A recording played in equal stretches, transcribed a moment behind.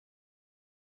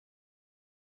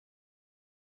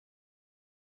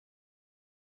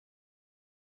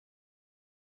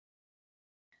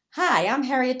Hi, I'm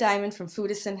Harriet Diamond from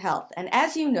Foodicine Health, and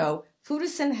as you know,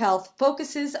 Foodicine Health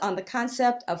focuses on the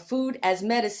concept of food as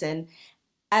medicine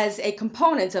as a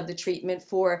component of the treatment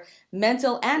for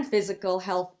mental and physical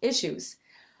health issues.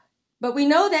 But we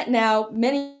know that now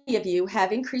many of you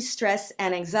have increased stress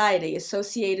and anxiety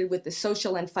associated with the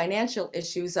social and financial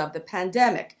issues of the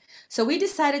pandemic. So we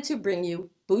decided to bring you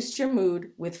Boost Your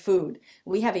Mood with Food.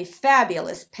 We have a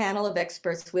fabulous panel of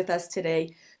experts with us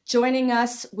today. Joining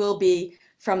us will be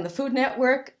from the Food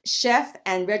Network, Chef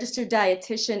and Registered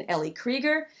Dietitian Ellie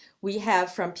Krieger. We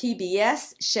have from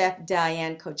PBS, Chef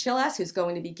Diane Kochilas, who's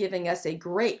going to be giving us a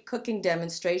great cooking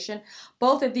demonstration.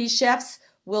 Both of these chefs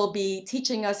will be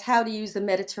teaching us how to use the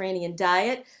Mediterranean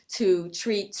diet to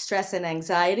treat stress and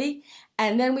anxiety.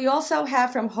 And then we also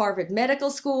have from Harvard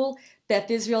Medical School, Beth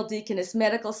Israel Deaconess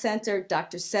Medical Center,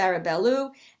 Dr. Sarah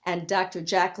Ballou and Dr.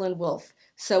 Jacqueline Wolf.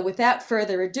 So without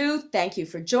further ado, thank you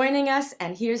for joining us.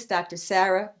 And here's Dr.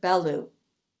 Sarah Ballou.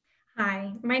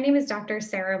 Hi, my name is Dr.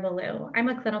 Sarah Ballou. I'm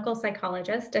a clinical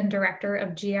psychologist and director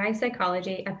of GI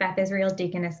psychology at Beth Israel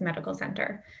Deaconess Medical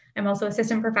Center. I'm also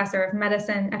assistant professor of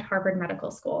medicine at Harvard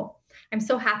Medical School. I'm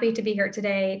so happy to be here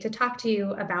today to talk to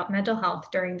you about mental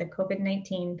health during the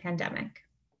COVID-19 pandemic.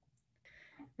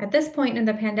 At this point in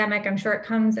the pandemic, I'm sure it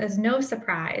comes as no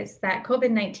surprise that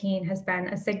COVID-19 has been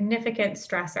a significant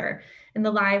stressor in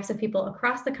the lives of people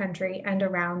across the country and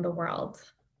around the world.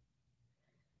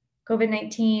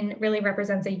 COVID-19 really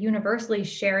represents a universally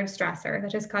shared stressor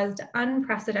that has caused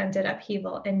unprecedented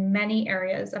upheaval in many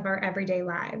areas of our everyday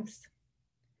lives.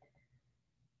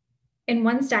 In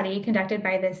one study conducted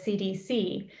by the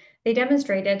CDC, they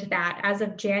demonstrated that as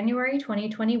of January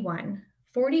 2021,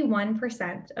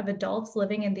 41% of adults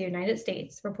living in the United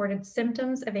States reported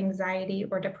symptoms of anxiety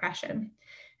or depression.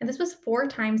 And this was 4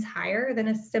 times higher than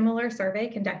a similar survey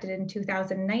conducted in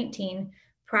 2019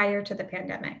 prior to the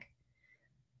pandemic.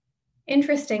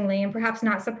 Interestingly, and perhaps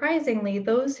not surprisingly,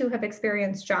 those who have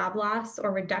experienced job loss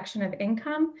or reduction of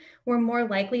income were more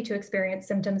likely to experience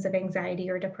symptoms of anxiety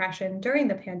or depression during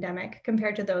the pandemic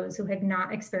compared to those who had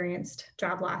not experienced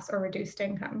job loss or reduced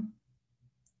income.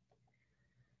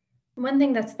 One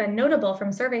thing that's been notable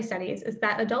from survey studies is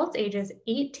that adults ages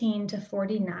 18 to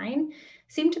 49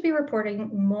 seem to be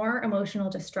reporting more emotional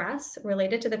distress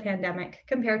related to the pandemic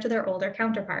compared to their older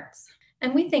counterparts.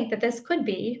 And we think that this could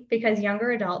be because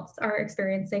younger adults are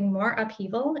experiencing more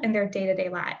upheaval in their day-to-day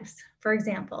lives. For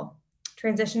example,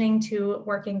 transitioning to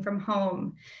working from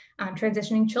home,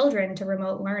 transitioning children to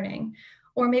remote learning,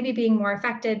 or maybe being more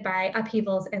affected by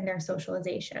upheavals in their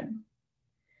socialization.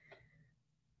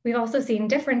 We've also seen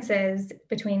differences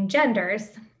between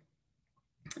genders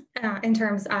in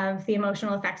terms of the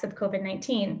emotional effects of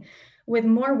COVID-19, with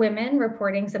more women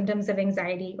reporting symptoms of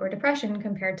anxiety or depression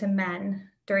compared to men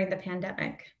during the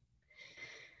pandemic.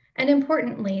 And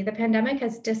importantly, the pandemic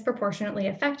has disproportionately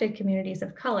affected communities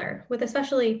of color, with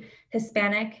especially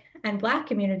Hispanic and Black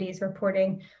communities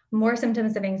reporting more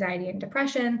symptoms of anxiety and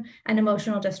depression and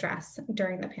emotional distress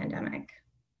during the pandemic.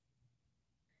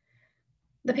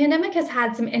 The pandemic has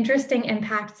had some interesting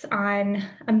impacts on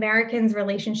Americans'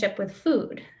 relationship with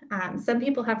food. Some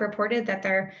people have reported that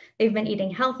they've been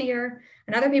eating healthier,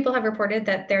 and other people have reported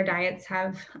that their diets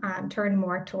have turned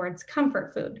more towards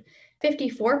comfort food.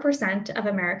 54% of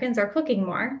Americans are cooking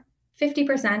more,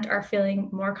 50% are feeling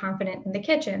more confident in the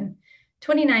kitchen,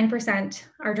 29%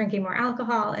 are drinking more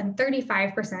alcohol, and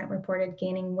 35% reported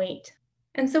gaining weight.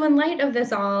 And so in light of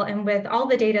this all, and with all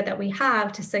the data that we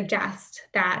have to suggest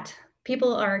that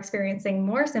people are experiencing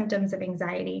more symptoms of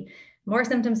anxiety, more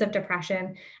symptoms of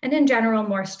depression, and in general,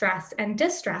 more stress and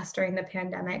distress during the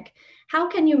pandemic, how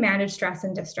can you manage stress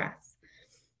and distress?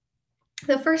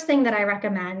 The first thing that I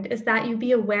recommend is that you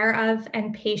be aware of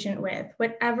and patient with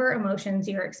whatever emotions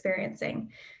you're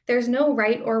experiencing. There's no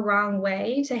right or wrong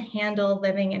way to handle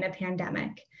living in a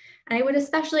pandemic. And I would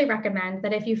especially recommend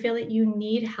that if you feel that you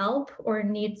need help or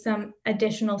need some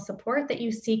additional support, that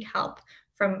you seek help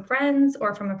from friends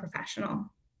or from a professional.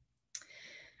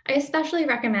 I especially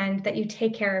recommend that you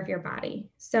take care of your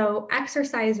body. So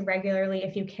exercise regularly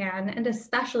if you can, and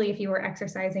especially if you were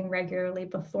exercising regularly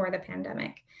before the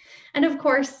pandemic. And of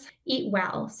course, eat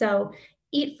well. So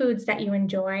eat foods that you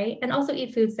enjoy and also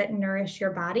eat foods that nourish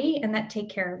your body and that take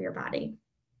care of your body.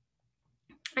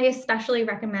 I especially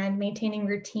recommend maintaining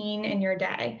routine in your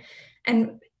day.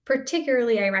 And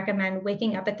particularly, I recommend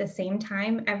waking up at the same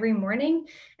time every morning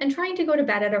and trying to go to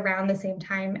bed at around the same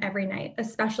time every night,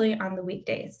 especially on the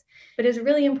weekdays. But it's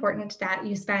really important that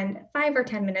you spend 5 or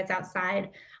 10 minutes outside,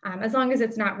 as long as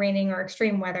it's not raining or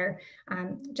extreme weather.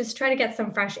 Just try to get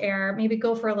some fresh air, maybe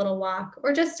go for a little walk,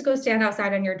 or just go stand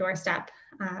outside on your doorstep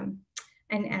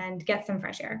and get some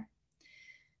fresh air.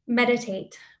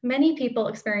 Meditate. Many people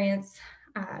experience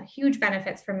huge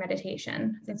benefits from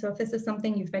meditation. And so if this is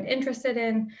something you've been interested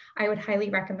in, I would highly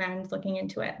recommend looking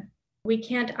into it. We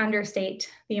can't understate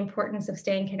the importance of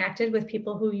staying connected with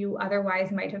people who you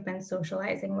otherwise might have been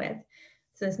socializing with.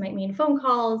 So this might mean phone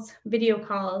calls, video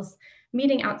calls,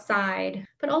 meeting outside,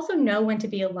 but also know when to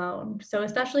be alone. So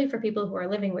especially for people who are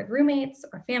living with roommates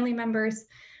or family members,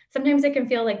 sometimes it can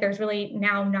feel like there's really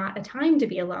now not a time to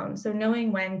be alone. So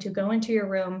knowing when to go into your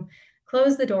room,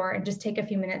 close the door, and just take a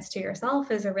few minutes to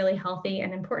yourself is a really healthy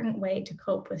and important way to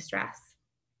cope with stress.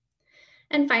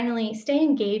 And finally, stay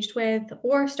engaged with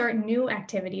or start new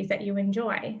activities that you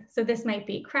enjoy. So this might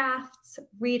be crafts,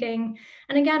 reading,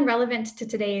 and again, relevant to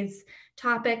today's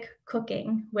topic,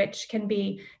 cooking, which can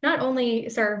be not only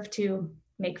serve to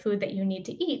make food that you need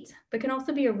to eat, but can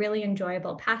also be a really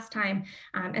enjoyable pastime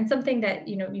and something that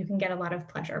you can get a lot of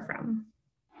pleasure from.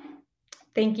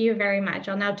 Thank you very much.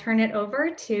 I'll now turn it over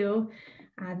to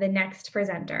the next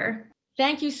presenter.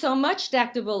 Thank you so much,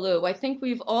 Dr. Ballou. I think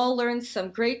we've all learned some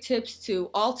great tips to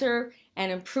alter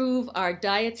and improve our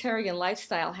dietary and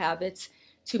lifestyle habits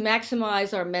to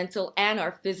maximize our mental and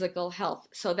our physical health.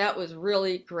 So that was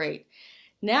really great.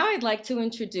 Now I'd like to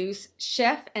introduce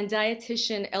Chef and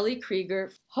Dietitian Ellie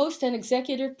Krieger, host and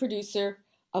executive producer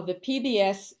of the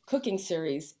PBS cooking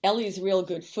series, Ellie's Real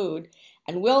Good Food,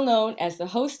 and well known as the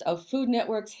host of Food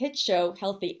Network's hit show,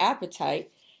 Healthy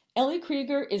Appetite. Ellie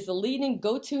Krieger is the leading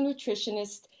go-to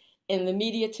nutritionist in the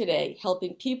media today,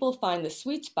 helping people find the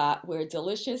sweet spot where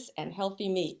delicious and healthy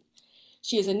meat.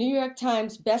 She is a New York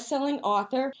Times best-selling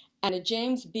author and a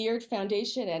James Beard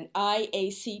Foundation and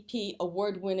IACP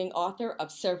award-winning author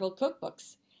of several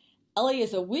cookbooks. Ellie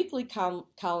is a weekly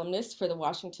columnist for the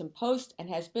Washington Post and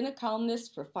has been a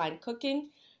columnist for Fine Cooking,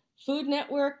 Food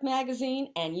Network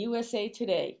magazine, and USA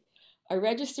Today. A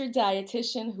registered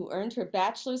dietitian who earned her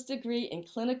bachelor's degree in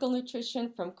clinical nutrition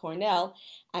from Cornell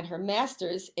and her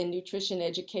master's in nutrition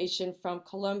education from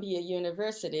Columbia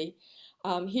University.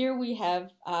 Here we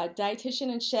have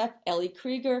dietitian and chef Ellie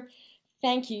Krieger.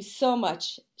 Thank you so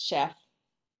much, Chef.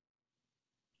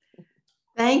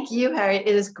 Thank you, Harriet.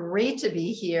 It is great to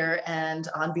be here. And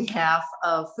on behalf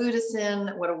of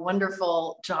Foodicine, what a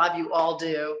wonderful job you all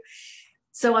do.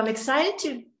 So I'm excited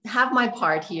to have my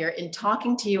part here in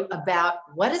talking to you about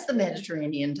what is the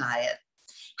Mediterranean diet?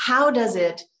 How does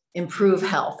it improve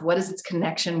health? What is its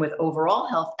connection with overall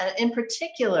health? And in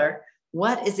particular,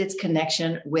 what is its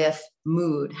connection with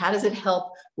mood? How does it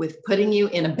help with putting you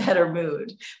in a better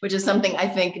mood? Which is something I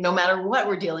think no matter what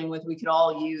we're dealing with, we could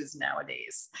all use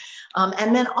nowadays.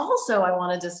 And then also I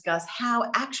want to discuss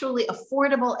how actually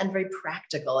affordable and very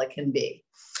practical it can be.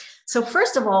 So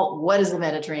first of all, what is the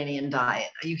Mediterranean diet?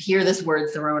 You hear this word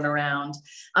thrown around.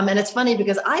 And it's funny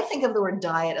because I think of the word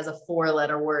diet as a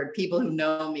four-letter word. People who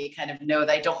know me kind of know that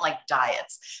I don't like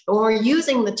diets. But when we're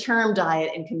using the term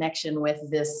diet in connection with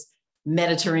this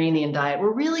Mediterranean diet,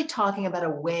 we're really talking about a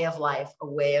way of life, a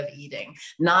way of eating,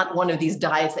 not one of these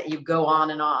diets that you go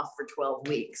on and off for 12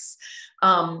 weeks.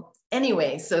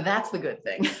 Anyway, so that's the good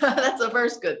thing. That's the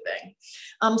first good thing.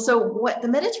 So what the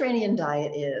Mediterranean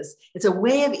diet is, it's a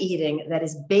way of eating that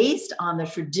is based on the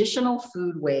traditional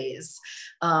food ways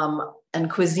and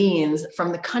cuisines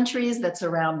from the countries that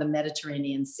surround the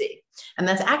Mediterranean Sea. And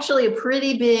that's actually a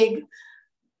pretty big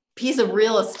piece of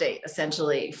real estate,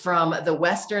 essentially, from the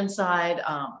Western side,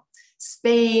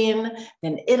 Spain,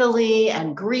 then Italy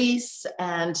and Greece,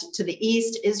 and to the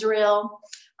east, Israel,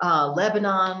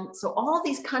 Lebanon. So all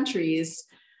these countries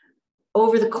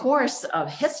over the course of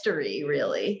history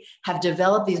really have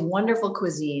developed these wonderful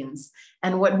cuisines.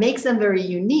 And what makes them very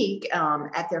unique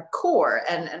at their core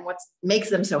and what makes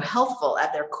them so healthful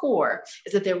at their core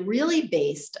is that they're really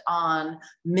based on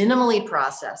minimally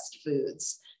processed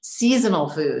foods, seasonal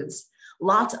foods,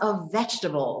 lots of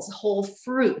vegetables, whole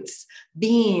fruits,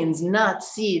 beans,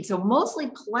 nuts, seeds. So mostly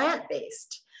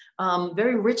plant-based,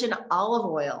 very rich in olive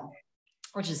oil,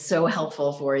 which is so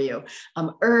helpful for you.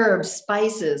 Herbs,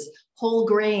 spices, whole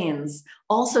grains,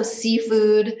 also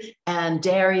seafood and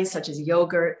dairy such as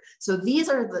yogurt. So these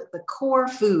are the core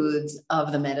foods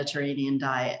of the Mediterranean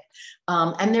diet.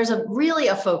 And there's really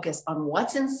a focus on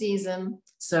what's in season.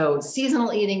 So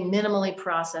seasonal eating, minimally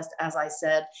processed, as I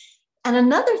said. And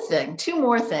another thing, two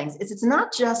more things, is it's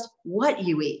not just what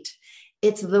you eat,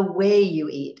 it's the way you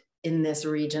eat in this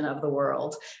region of the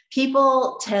world.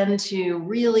 People tend to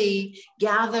really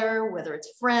gather, whether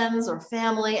it's friends or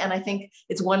family, and I think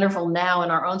it's wonderful now in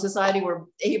our own society, we're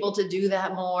able to do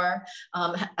that more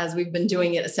as we've been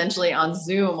doing it essentially on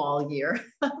Zoom all year.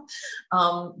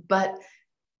 But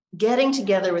getting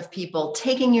together with people,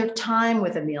 taking your time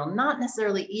with a meal, not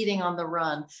necessarily eating on the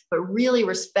run, but really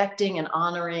respecting and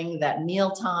honoring that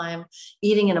meal time,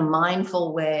 eating in a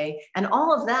mindful way. And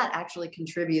all of that actually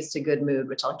contributes to good mood,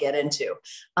 which I'll get into.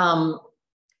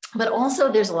 But also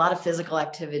there's a lot of physical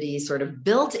activity sort of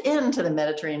built into the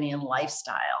Mediterranean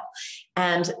lifestyle.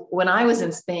 And when I was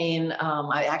in Spain,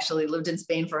 I actually lived in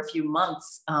Spain for a few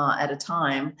months at a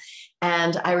time.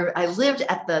 And I lived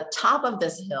at the top of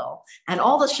this hill, and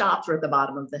all the shops were at the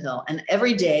bottom of the hill. And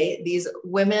every day, these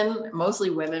women, mostly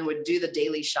women, would do the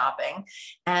daily shopping,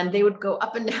 and they would go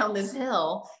up and down this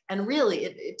hill. And really,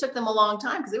 it took them a long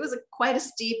time because it was quite a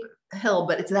steep hill,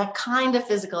 but it's that kind of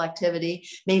physical activity.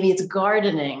 Maybe it's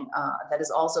gardening that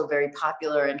is also very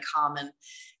popular and common.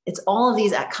 It's all of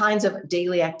these kinds of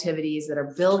daily activities that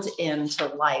are built into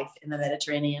life in the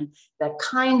Mediterranean that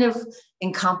kind of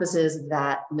encompasses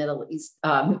that Middle East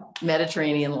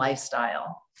Mediterranean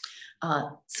lifestyle.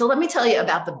 So let me tell you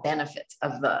about the benefits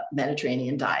of the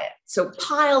Mediterranean diet. So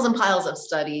piles and piles of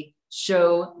study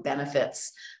show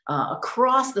benefits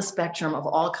across the spectrum of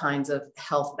all kinds of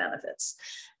health benefits.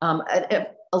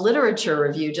 A literature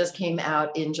review just came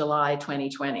out in July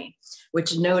 2020,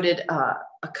 which noted a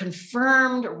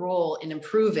confirmed role in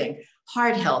improving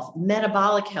heart health,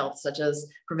 metabolic health, such as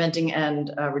preventing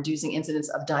and reducing incidence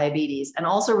of diabetes, and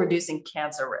also reducing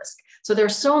cancer risk. So there are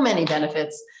so many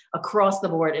benefits across the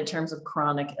board in terms of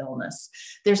chronic illness.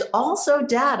 There's also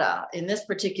data in this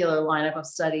particular lineup of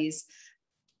studies.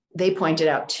 They pointed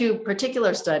out 2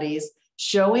 particular studies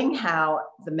showing how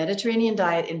the Mediterranean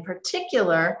diet in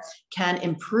particular can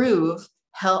improve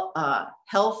health,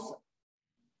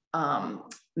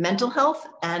 mental health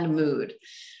and mood.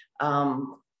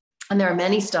 And there are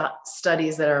many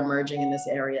studies that are emerging in this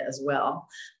area as well.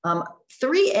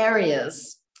 3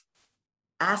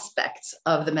 aspects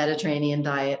of the Mediterranean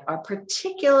diet are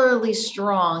particularly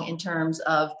strong in terms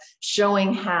of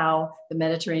showing how the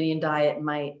Mediterranean diet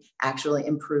might actually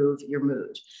improve your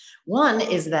mood. One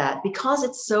is that because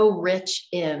it's so rich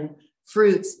in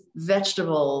fruits,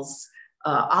 vegetables,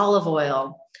 olive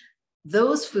oil,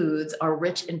 those foods are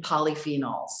rich in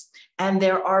polyphenols. And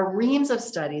there are reams of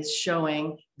studies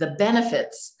showing the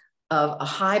benefits of a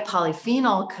high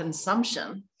polyphenol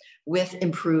consumption with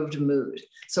improved mood.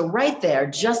 So right there,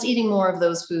 just eating more of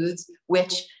those foods,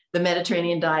 which the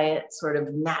Mediterranean diet sort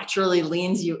of naturally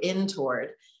leans you in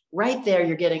toward, right there,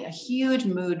 you're getting a huge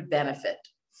mood benefit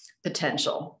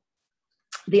potential.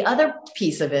 The other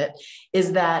piece of it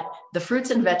is that the fruits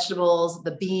and vegetables,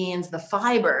 the beans, the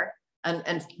fiber,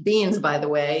 and beans, by the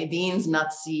way, beans,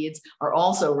 nuts, seeds are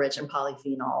also rich in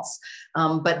polyphenols,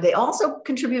 but they also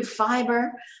contribute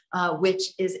fiber, which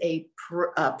is a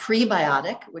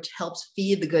prebiotic, which helps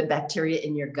feed the good bacteria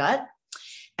in your gut.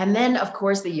 And then, of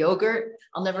course, the yogurt.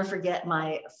 I'll never forget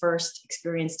my first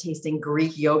experience tasting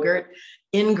Greek yogurt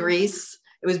in Greece.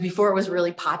 It was before it was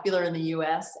really popular in the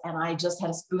US, and I just had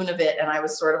a spoon of it, and I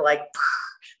was sort of like,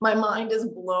 my mind is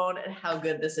blown at how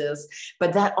good this is.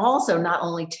 But that also not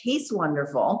only tastes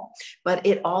wonderful, but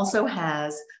it also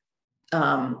has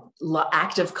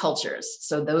active cultures.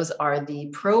 So those are the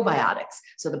probiotics.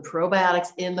 So the probiotics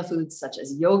in the foods such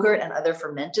as yogurt and other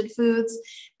fermented foods,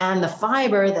 and the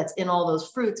fiber that's in all those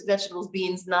fruits, vegetables,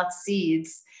 beans, nuts,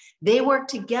 seeds, they work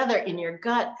together in your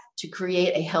gut to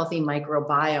create a healthy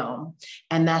microbiome.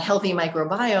 And that healthy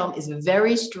microbiome is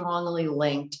very strongly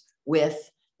linked with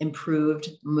improved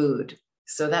mood.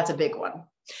 So that's a big one.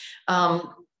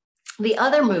 The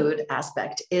other mood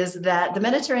aspect is that the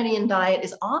Mediterranean diet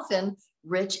is often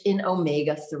rich in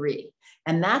omega-3.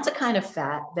 And that's a kind of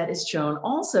fat that is shown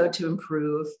also to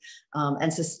improve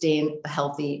and sustain a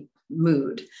healthy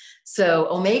mood. So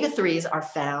omega-3s are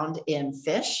found in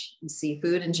fish and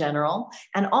seafood in general,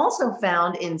 and also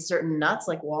found in certain nuts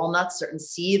like walnuts, certain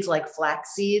seeds like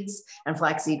flax seeds and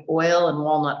flaxseed oil and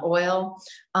walnut oil.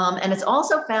 And it's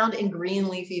also found in green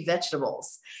leafy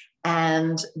vegetables.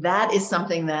 And that is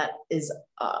something that is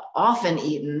often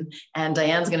eaten. And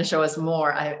Diane's going to show us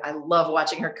more. I love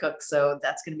watching her cook, so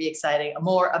that's going to be exciting.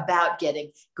 More about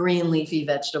getting green leafy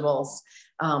vegetables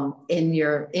in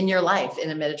your life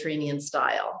in a Mediterranean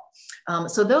style.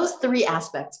 So those 3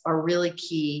 aspects are really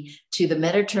key to the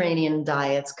Mediterranean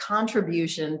diet's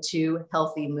contribution to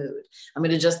healthy mood. I'm going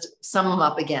to just sum them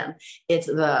up again. It's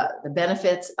the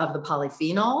benefits of the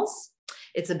polyphenols.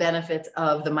 It's the benefits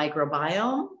of the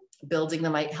microbiome, building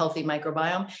the healthy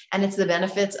microbiome, and it's the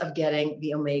benefits of getting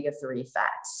the omega-3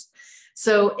 fats.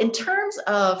 So in terms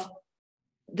of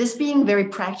this being very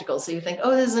practical, so you think,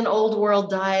 oh, this is an old world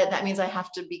diet, that means I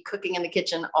have to be cooking in the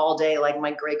kitchen all day like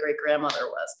my great-great-grandmother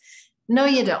was. No,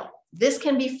 you don't. This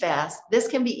can be fast, this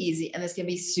can be easy, and this can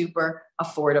be super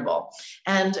affordable.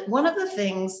 And one of the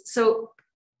things, so,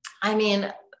 I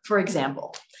mean, for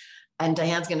example, and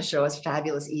Diane's going to show us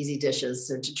fabulous easy dishes.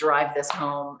 So to drive this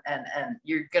home, and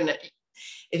you're going to,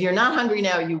 if you're not hungry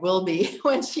now, you will be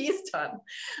when she's done.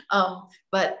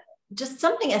 But just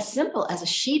something as simple as a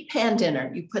sheet pan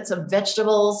dinner. You put some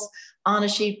vegetables on a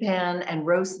sheet pan and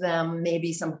roast them,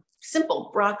 maybe some simple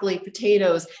broccoli,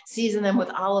 potatoes, season them with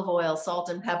olive oil, salt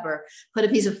and pepper, put a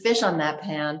piece of fish on that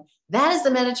pan. That is the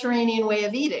Mediterranean way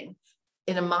of eating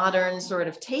in a modern sort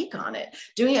of take on it.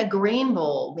 Doing a grain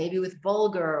bowl, maybe with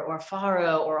bulgur or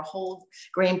farro or a whole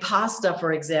grain pasta,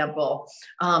 for example,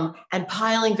 and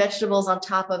piling vegetables on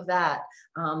top of that.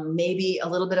 Maybe a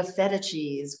little bit of feta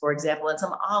cheese, for example, and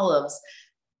some olives.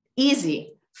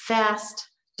 Easy, fast,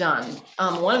 done.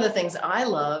 One of the things I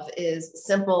love is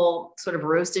simple sort of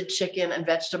roasted chicken and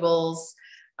vegetables,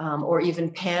 or even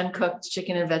pan-cooked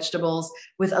chicken and vegetables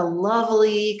with a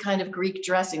lovely kind of Greek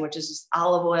dressing, which is just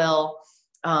olive oil,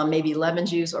 maybe lemon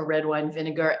juice or red wine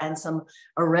vinegar, and some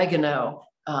oregano.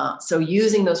 So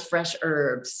using those fresh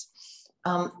herbs.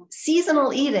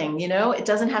 Seasonal eating, you know, it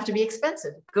doesn't have to be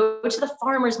expensive. Go to the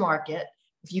farmer's market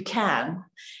if you can,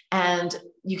 and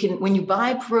you can, when you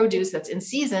buy produce that's in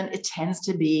season, it tends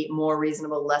to be more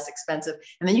reasonable, less expensive,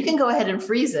 and then you can go ahead and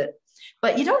freeze it.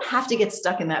 But you don't have to get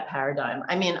stuck in that paradigm.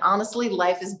 I mean, honestly,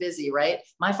 life is busy, right?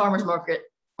 My farmer's market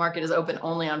is open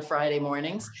only on Friday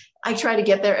mornings. I try to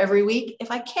get there every week.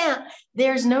 If I can't,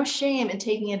 there's no shame in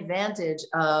taking advantage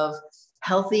of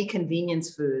healthy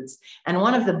convenience foods. And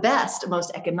one of the best,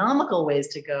 most economical ways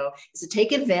to go is to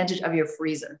take advantage of your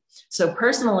freezer. So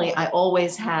personally, I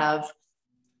always have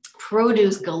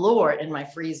produce galore in my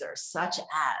freezer, such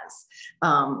as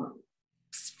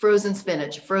frozen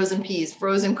spinach, frozen peas,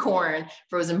 frozen corn,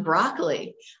 frozen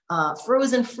broccoli,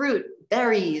 frozen fruit,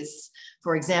 berries.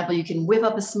 For example, you can whip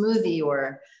up a smoothie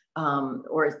or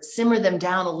simmer them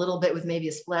down a little bit with maybe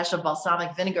a splash of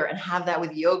balsamic vinegar and have that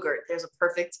with yogurt. There's a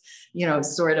perfect, you know,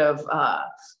 sort of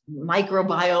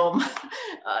microbiome,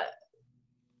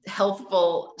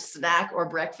 healthful snack or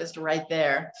breakfast right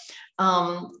there.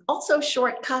 Also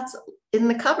shortcuts in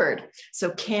the cupboard. So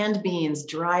canned beans,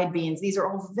 dried beans, these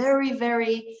are all very,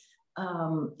 very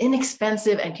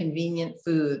inexpensive and convenient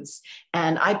foods.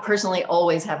 And I personally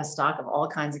always have a stock of all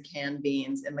kinds of canned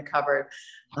beans in the cupboard.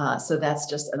 So that's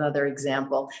just another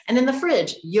example. And in the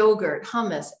fridge, yogurt,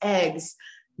 hummus, eggs,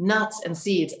 nuts and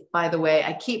seeds. By the way,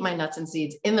 I keep my nuts and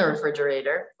seeds in the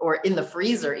refrigerator or in the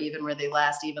freezer even, where they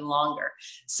last even longer.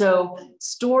 So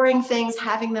storing things,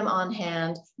 having them on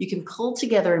hand, you can pull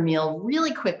together a meal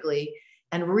really quickly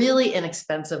and really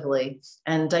inexpensively.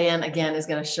 And Diane, again, is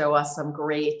going to show us some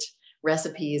great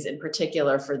recipes in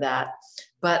particular for that.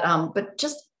 But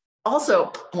just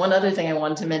also, one other thing I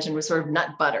wanted to mention was sort of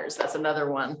nut butters. That's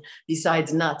another one.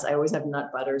 Besides nuts, I always have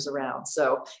nut butters around.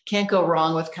 So can't go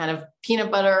wrong with kind of peanut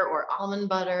butter or almond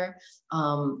butter,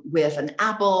 with an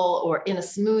apple, or in a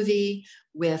smoothie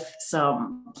with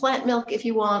some plant milk if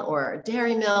you want, or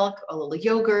dairy milk, a little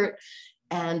yogurt,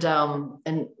 and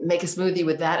make a smoothie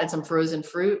with that and some frozen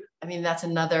fruit. I mean, that's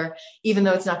another, even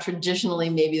though it's not traditionally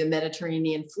maybe the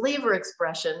Mediterranean flavor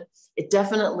expression, it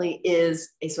definitely is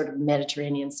a sort of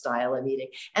Mediterranean style of eating.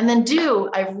 And then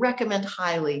I recommend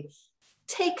highly,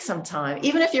 take some time,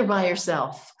 even if you're by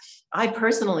yourself. I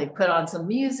personally put on some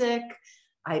music,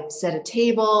 I set a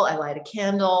table, I light a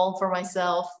candle for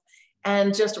myself,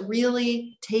 and just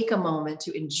really take a moment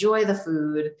to enjoy the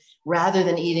food rather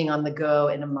than eating on the go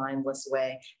in a mindless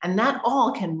way. And that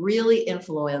all can really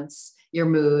influence your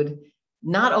mood,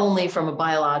 not only from a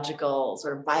biological,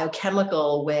 sort of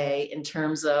biochemical way in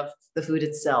terms of the food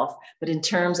itself, but in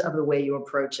terms of the way you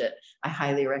approach it. I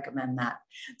highly recommend that.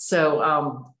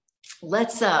 So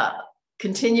let's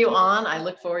continue on. I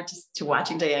look forward to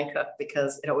watching Diane cook,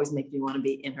 because it always makes me want to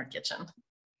be in her kitchen.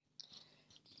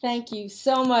 Thank you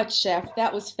so much, Chef.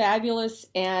 That was fabulous.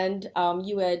 And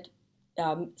you had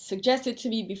suggested to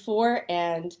me before,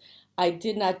 and I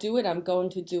did not do it. I'm going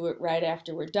to do it right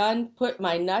after we're done. Put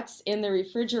my nuts in the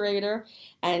refrigerator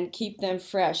and keep them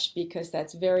fresh, because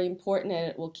that's very important, and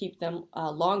it will keep them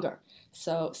longer.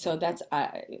 So that's,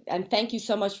 and thank you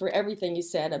so much for everything you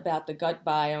said about the gut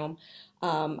biome.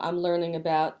 I'm learning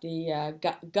about the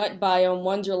gut biome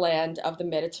wonderland of the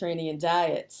Mediterranean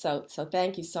diet. So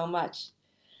thank you so much.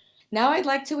 Now I'd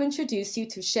like to introduce you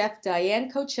to Chef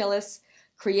Diane Kochilas,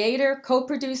 creator,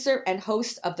 co-producer, and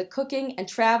host of the cooking and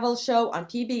travel show on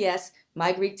PBS,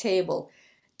 My Greek Table.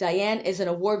 Diane is an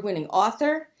award-winning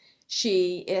author.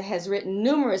 She has written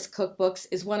numerous cookbooks,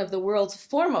 is one of the world's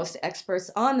foremost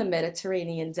experts on the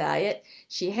Mediterranean diet.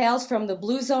 She hails from the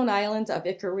Blue Zone island of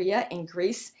Icaria in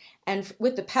Greece, and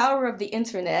with the power of the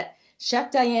internet,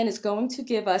 Chef Diane is going to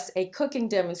give us a cooking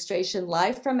demonstration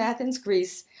live from Athens,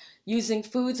 Greece, using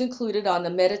foods included on the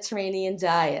Mediterranean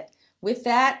diet. With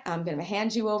that, I'm going to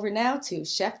hand you over now to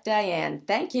Chef Diane.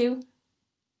 Thank you.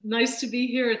 Nice to be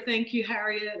here. Thank you,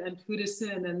 Harriet and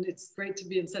Foodicine, and it's great to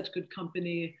be in such good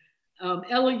company.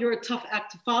 Ella, you're a tough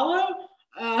act to follow.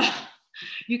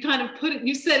 You kind of put it,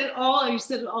 you said it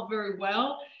all very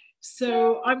well.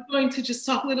 So I'm going to just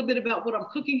talk a little bit about what I'm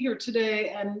cooking here today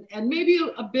and maybe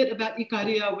a bit about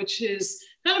Icaria, which is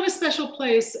kind of a special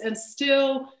place and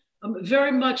still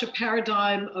very much a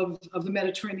paradigm of the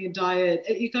Mediterranean diet.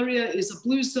 Icaria is a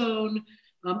blue zone.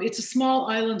 It's a small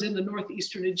island in the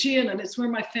northeastern Aegean, and it's where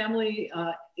my family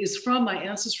is from. My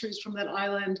ancestry is from that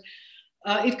island.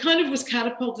 It kind of was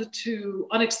catapulted to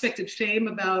unexpected fame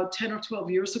about 10 or 12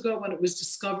 years ago when it was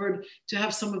discovered to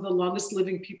have some of the longest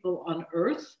living people on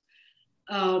Earth.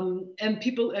 And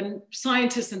people and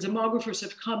scientists and demographers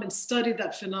have come and studied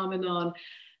that phenomenon.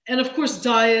 And of course,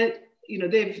 diet, you know,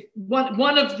 they've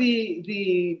one of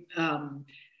the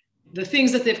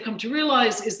things that they've come to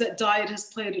realize is that diet has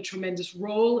played a tremendous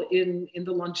role in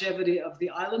the longevity of the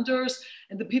islanders,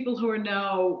 and the people who are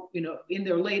now, you know, in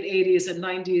their late 80s and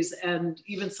 90s and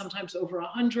even sometimes over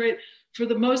 100, for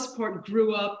the most part,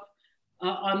 grew up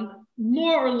on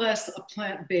more or less a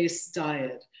plant-based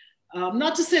diet.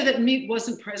 Not to say that meat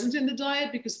wasn't present in the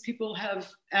diet, because people have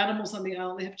animals on the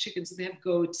island, they have chickens, they have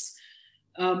goats,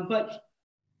 but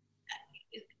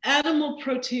animal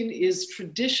protein is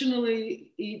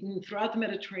traditionally eaten throughout the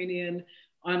Mediterranean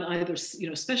on either, you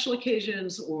know, special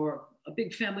occasions or a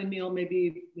big family meal,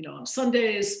 maybe, you know, on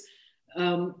Sundays,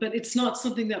 but it's not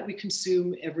something that we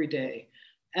consume every day.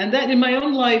 And that in my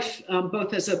own life,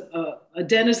 both as a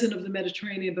denizen of the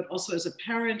Mediterranean, but also as a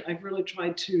parent, I've really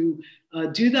tried to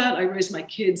do that. I raise my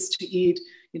kids to eat,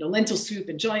 you know, lentil soup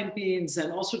and giant beans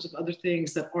and all sorts of other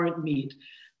things that aren't meat.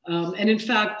 And in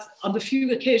fact, on the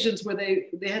few occasions where they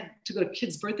had to go to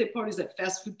kids' birthday parties at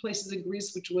fast food places in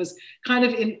Greece, which was kind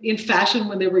of in fashion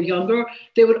when they were younger,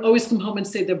 they would always come home and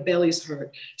say their bellies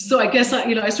hurt. So I guess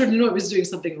I sort of knew I was doing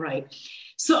something right.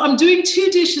 So I'm doing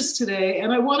two dishes today,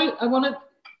 and I want to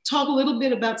talk a little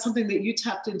bit about something that you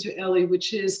tapped into, Ellie,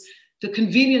 which is the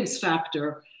convenience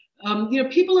factor. You know,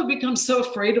 people have become so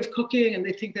afraid of cooking, and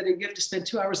they think that you have to spend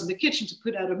 2 hours in the kitchen to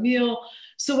put out a meal.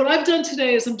 So what I've done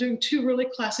today is I'm doing two really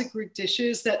classic Greek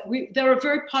dishes that are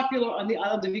very popular on the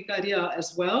island of Icaria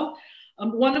as well.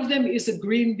 One of them is a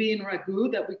green bean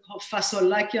ragu that we call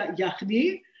fasolakia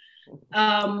yachni.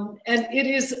 And it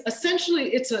is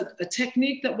essentially, it's a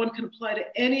technique that one can apply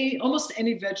to almost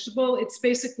any vegetable. It's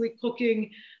basically cooking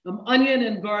onion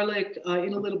and garlic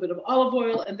in a little bit of olive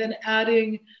oil, and then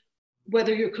adding,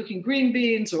 whether you're cooking green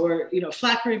beans or, you know,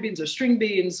 flat green beans or string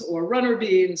beans or runner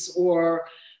beans or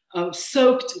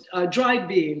soaked dried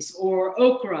beans or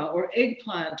okra or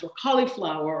eggplant or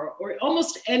cauliflower or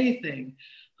almost anything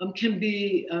can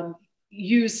be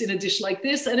used in a dish like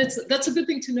this. And that's a good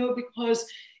thing to know, because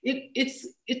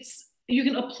you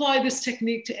can apply this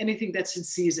technique to anything that's in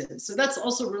season. So that's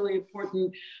also really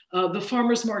important. The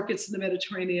farmers markets in the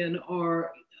Mediterranean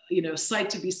are, you know, sight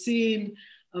to be seen.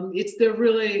 They're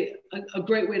really a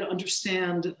great way to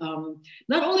understand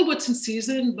not only what's in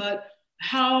season, but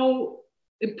how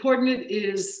important it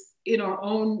is in our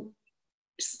own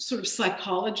sort of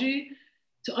psychology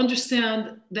to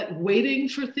understand that waiting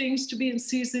for things to be in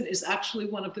season is actually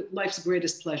one of life's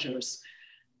greatest pleasures.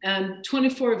 And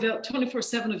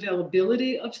 24/7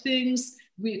 availability of things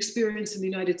we experience in the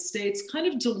United States kind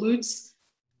of dilutes,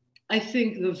 I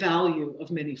think, the value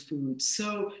of many foods.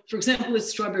 So, for example, it's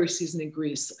strawberry season in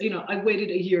Greece. You know, I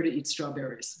waited a year to eat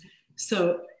strawberries.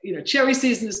 So, you know, cherry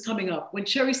season is coming up. When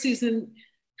cherry season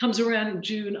comes around in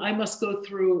June, I must go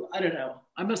through, I don't know,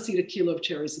 I must eat a kilo of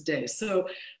cherries a day. So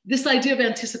this idea of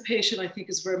anticipation, I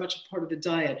think, is very much a part of the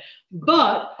diet.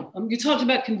 But you talked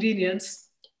about convenience,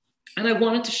 and I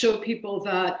wanted to show people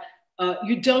that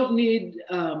you don't need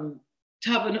to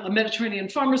have a Mediterranean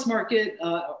farmer's market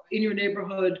in your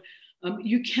neighborhood.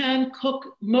 You can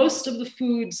cook most of the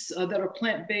foods that are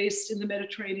plant-based in the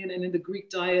Mediterranean and in the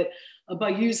Greek diet by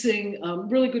using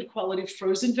really good quality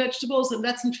frozen vegetables. And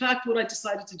that's in fact what I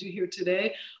decided to do here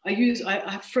today. I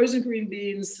have frozen green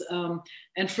beans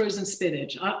and frozen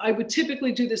spinach. I would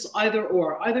typically do this either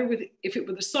with, if it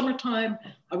were the summertime,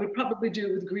 I would probably do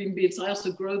it with green beans. I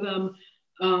also grow them.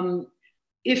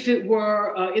 If it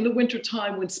were in the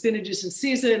wintertime when spinach is in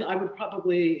season, I would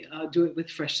probably do it with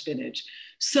fresh spinach.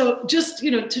 So just,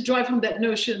 to drive home that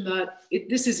notion that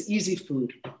this is easy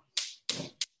food.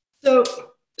 So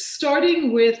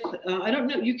starting with, I don't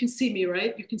know, you can see me,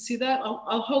 right? You can see that?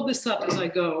 I'll hold this up as I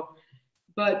go.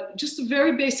 But just a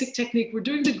very basic technique. We're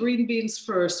doing the green beans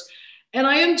first. And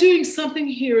I am doing something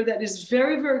here that is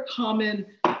very, very common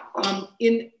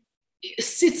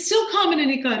it's still common in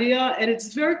Ikaria, and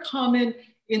it's very common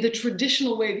in the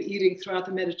traditional way of eating throughout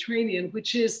the Mediterranean,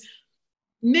 which is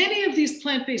many of these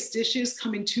plant-based dishes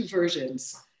come in two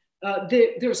versions.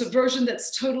 There's a version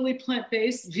that's totally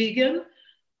plant-based, vegan,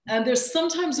 and there's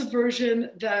sometimes a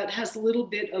version that has a little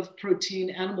bit of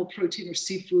protein, animal protein or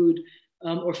seafood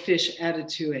or fish added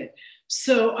to it.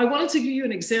 So I wanted to give you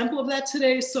an example of that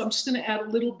today. So I'm just going to add a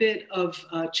little bit of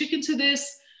chicken to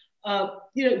this,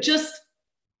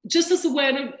 just as a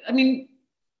way.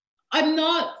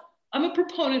 I'm a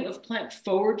proponent of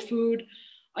plant-forward food.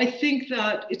 I think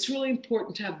that it's really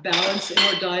important to have balance in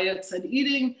our diets and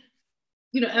eating,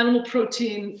 animal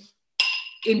protein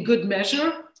in good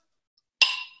measure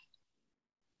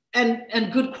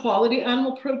and good quality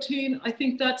animal protein. I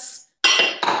think that's,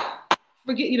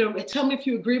 tell me if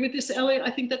you agree with this, Ellie.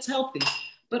 I think that's healthy,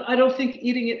 but I don't think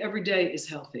eating it every day is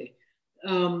healthy.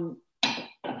 I'm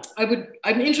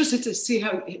interested to see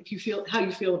how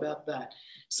you feel about that.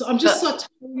 So I'm just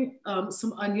sauteing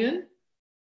some onion,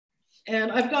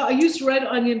 and I used red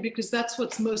onion because that's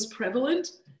what's most prevalent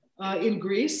in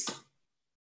Greece.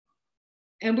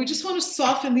 And we just want to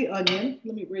soften the onion.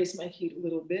 Let me raise my heat a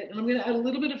little bit, and I'm going to add a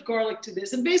little bit of garlic to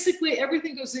this. And basically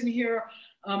everything goes in here.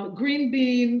 Green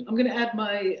bean. I'm going to add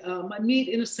my meat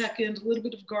in a second. A little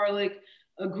bit of garlic,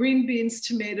 green beans,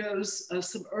 tomatoes,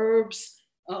 some herbs.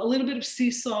 A little bit of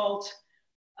sea salt,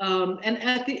 and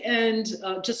at the end,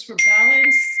 just for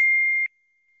balance,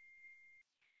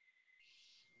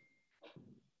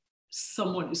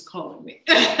 someone is calling me.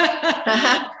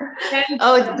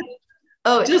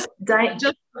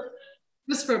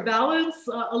 Just for balance,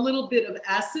 a little bit of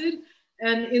acid,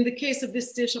 and in the case of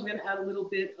this dish, I'm going to add a little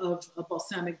bit of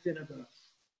balsamic vinegar.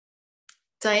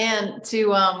 Diane,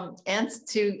 to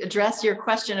address your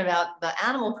question about the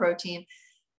animal protein.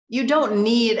 You don't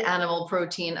need animal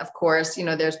protein, of course.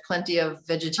 There's plenty of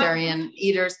vegetarian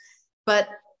eaters. But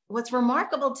what's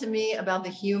remarkable to me about the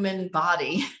human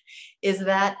body is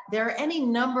that there are any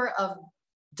number of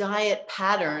diet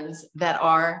patterns that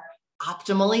are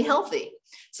optimally healthy.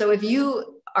 So if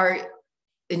you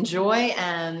enjoy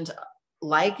and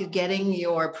like getting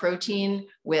your protein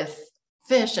with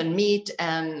fish and meat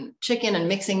and chicken and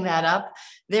mixing that up,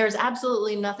 there's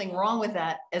absolutely nothing wrong with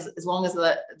that as long as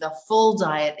the full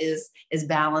diet is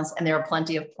balanced and there are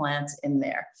plenty of plants in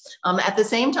there. At the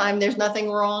same time, there's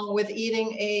nothing wrong with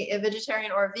eating a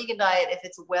vegetarian or a vegan diet if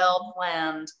it's well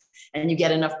planned and you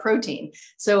get enough protein.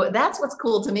 So that's what's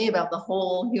cool to me about the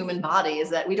whole human body, is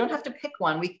that we don't have to pick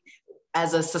one. We,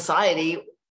 as a society,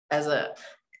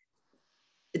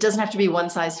 it doesn't have to be one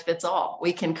size fits all.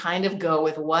 We can kind of go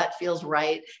with what feels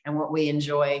right and what we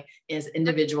enjoy as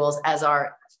individuals, as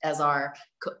our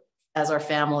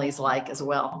families like as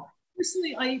well.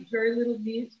 Personally, I eat very little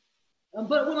meat,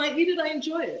 but when I eat it, I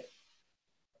enjoy it.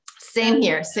 Same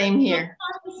here.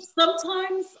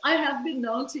 Sometimes I have been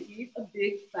known to eat a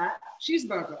big fat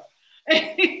cheeseburger,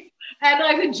 and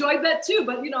I've enjoyed that too.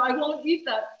 But I won't eat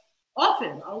that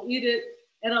often. I'll eat it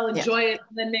and I'll enjoy it,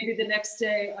 and then maybe the next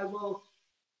day I will.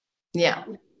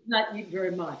 Not eat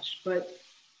very much, but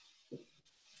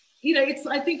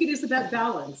I think it is about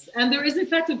balance. And there is in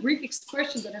fact a Greek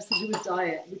expression that has to do with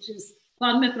diet, which is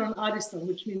pan metron ariston,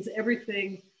 which means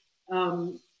everything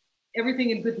in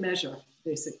good measure,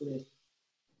 basically.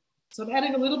 So I'm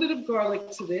adding a little bit of garlic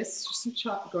to this, just some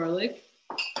chopped garlic.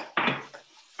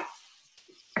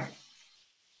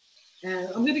 And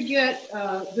I'm going to get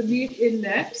the meat in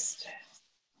next.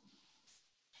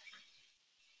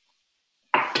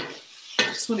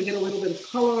 Just want to get a little bit of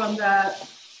color on that.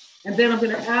 And then I'm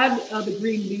going to add the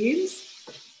green beans.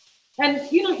 And,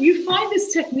 you find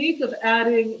this technique of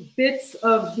adding bits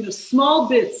of, small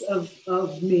bits of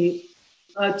meat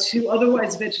to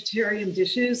otherwise vegetarian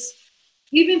dishes,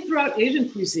 even throughout Asian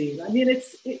cuisine. I mean,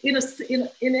 it's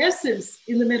in essence,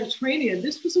 in the Mediterranean,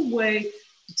 this was a way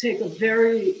to take a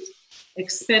very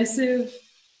expensive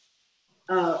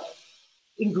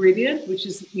ingredient, which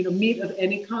is, meat of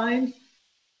any kind,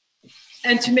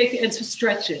 and to make it and to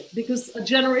stretch it, because a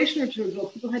generation or two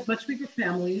ago, people had much bigger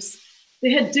families.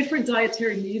 They had different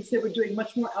dietary needs. They were doing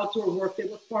much more outdoor work. They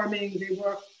were farming. They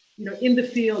were, in the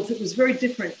fields. It was very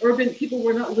different. Urban people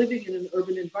were not living in an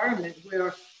urban environment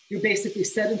where you're basically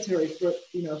sedentary for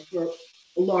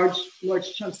large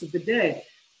chunks of the day.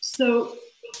 So,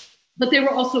 but they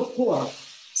were also poor.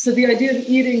 So the idea of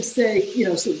eating, say,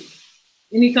 so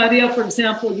in Icaria, for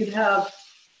example, you'd have,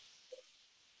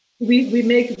 we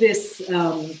make this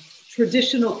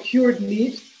traditional cured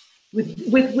meat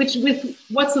with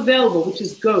what's available, which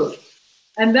is goat.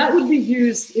 And that would be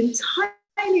used in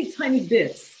tiny, tiny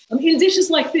bits. In dishes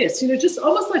like this, just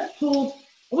almost like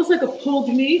a pulled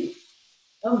meat,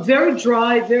 very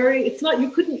dry,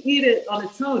 you couldn't eat it on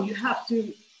its own. You have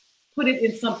to put it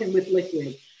in something with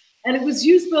liquid. And it was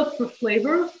used both for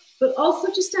flavor, but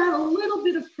also just to add a little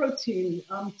bit of protein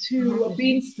to a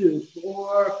bean soup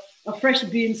or a fresh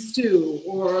bean stew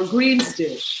or a greens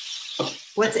dish.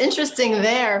 What's interesting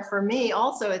there for me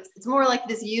also, it's more like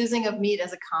this using of meat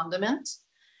as a condiment,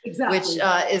 exactly, which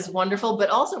is wonderful.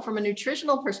 But also from a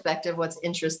nutritional perspective, what's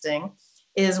interesting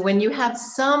is when you have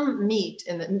some meat,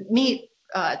 and the meat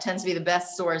tends to be the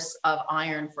best source of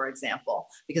iron, for example,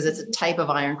 because it's a type of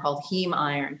iron called heme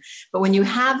iron. But when you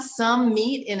have some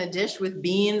meat in a dish with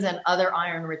beans and other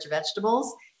iron-rich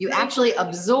vegetables, you actually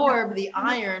absorb the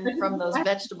iron from those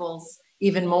vegetables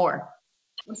even more.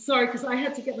 I'm sorry, because I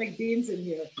had to get my beans in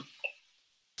here.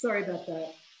 Sorry about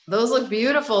that. Those look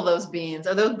beautiful, those beans.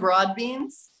 Are those broad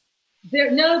beans?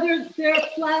 They're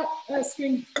flat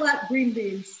flat green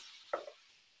beans.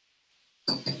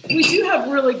 We do have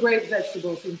really great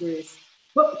vegetables in Greece.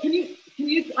 But can you,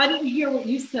 I didn't hear what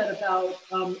you said about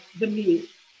the meat.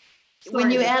 Sorry.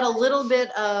 When you add a little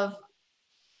bit of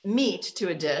meat to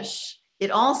a dish,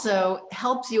 it also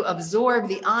helps you absorb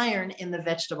the iron in the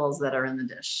vegetables that are in the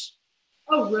dish.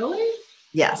 Oh, really?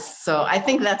 Yes. So I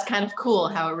think that's kind of cool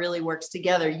how it really works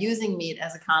together, using meat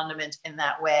as a condiment in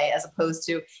that way, as opposed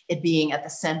to it being at the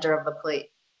center of the plate.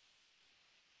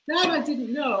 That I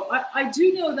didn't know. I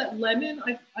do know that lemon,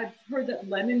 I've heard that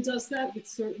lemon does that with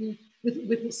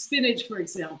with spinach, for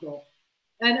example.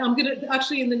 And I'm going to,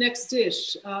 actually in the next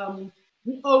dish,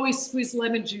 we always squeeze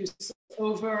lemon juice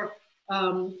over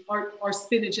our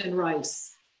spinach and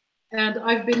rice. And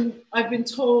I've been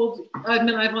told,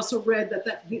 I've also read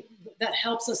that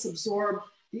helps us absorb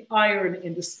the iron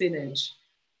in the spinach.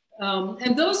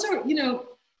 And those are,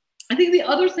 I think the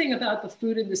other thing about the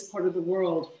food in this part of the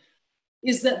world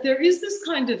is that there is this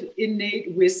kind of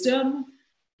innate wisdom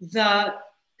that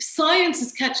science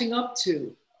is catching up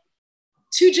to.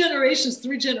 2 generations,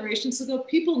 3 generations ago,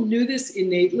 people knew this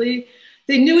innately.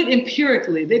 They knew it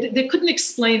empirically. They couldn't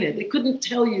explain it. They couldn't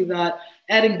tell you that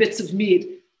adding bits of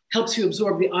meat helps you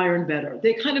absorb the iron better.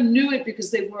 They kind of knew it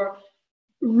because they were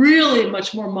really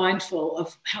much more mindful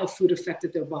of how food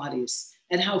affected their bodies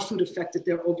and how food affected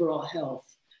their overall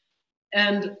health.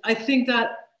 And I think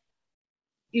that,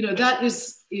 that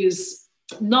is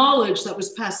knowledge that was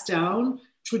passed down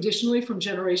traditionally from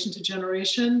generation to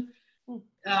generation.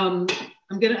 I'm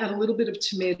going to add a little bit of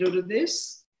tomato to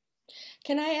this.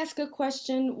 Can I ask a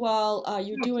question while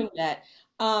you're doing that?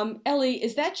 Ellie,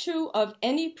 is that true of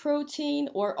any protein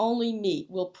or only meat?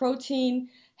 Will protein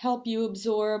help you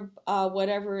absorb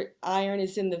whatever iron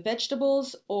is in the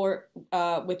vegetables, or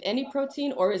with any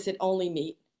protein, or is it only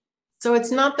meat? So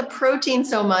it's not the protein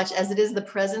so much as it is the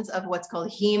presence of what's called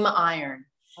heme iron.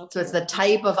 Okay. So it's the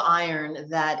type of iron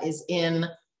that is in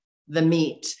the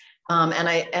meat.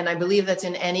 And I believe that's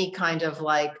in any kind of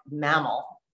like mammal,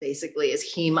 basically,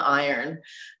 is heme iron.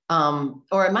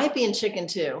 Or it might be in chicken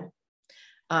too.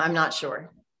 I'm not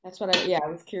sure. That's what I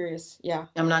was curious. Yeah.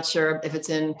 I'm not sure if it's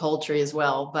in poultry as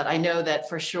well, but I know that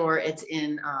for sure it's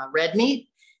in red meat.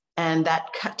 And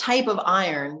that type of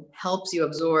iron helps you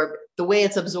absorb, the way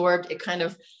it's absorbed, it kind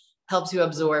of helps you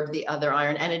absorb the other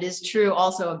iron. And it is true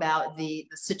also about the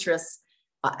citrus,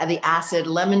 the acid,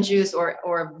 lemon juice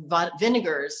or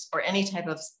vinegars or any type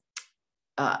of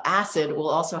acid will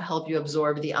also help you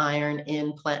absorb the iron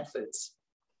in plant foods.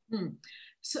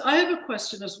 So I have a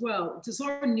question as well. Does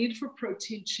our need for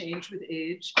protein change with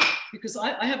age? Because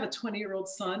I have a 20-year-old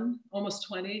son, almost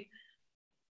 20.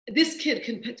 This kid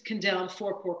can down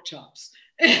 4 pork chops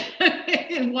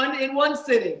in one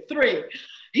sitting, 3.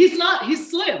 He's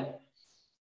slim.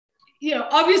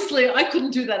 Obviously I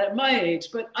couldn't do that at my age,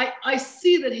 but I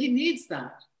see that he needs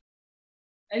that.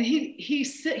 And he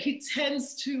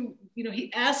tends to,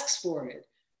 he asks for it.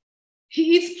 He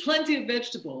eats plenty of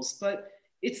vegetables, but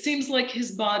it seems like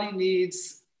his body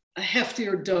needs a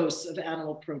heftier dose of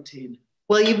animal protein.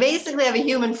 Well, you basically have a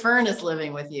human furnace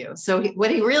living with you. So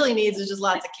what he really needs is just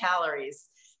lots of calories.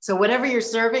 So whatever you're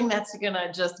serving, that's going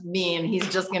to just mean he's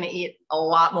just going to eat a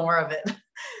lot more of it.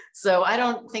 So I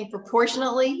don't think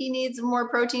proportionately he needs more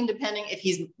protein, depending if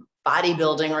he's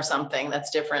bodybuilding or something, that's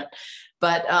different.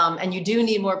 But, and you do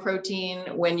need more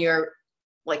protein when you're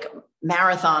like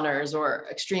marathoners or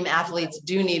extreme athletes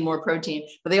do need more protein,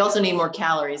 but they also need more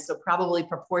calories. So probably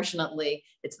proportionately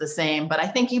it's the same, but I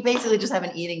think you basically just have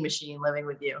an eating machine living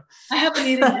with you. I have an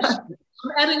eating machine.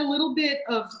 I'm adding a little bit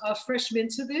of fresh mint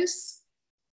to this.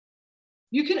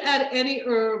 You can add any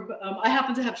herb. I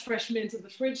happen to have fresh mint in the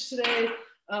fridge today.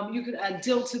 You could add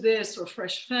dill to this or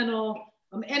fresh fennel,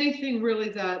 anything really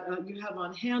that you have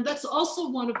on hand. That's also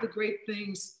one of the great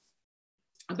things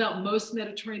about most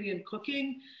Mediterranean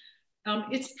cooking.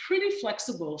 It's pretty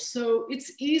flexible, so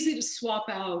it's easy to swap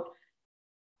out,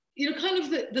 kind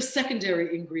of the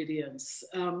secondary ingredients,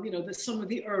 some of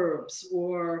the herbs,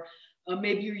 or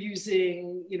maybe you're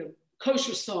using,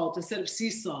 kosher salt instead of sea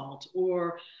salt,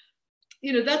 or,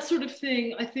 that sort of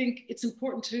thing. I think it's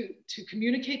important to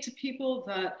communicate to people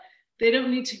that they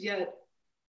don't need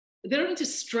to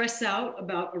stress out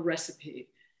about a recipe.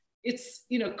 It's,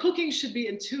 cooking should be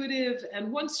intuitive,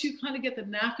 and once you kind of get the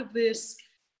knack of this,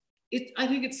 I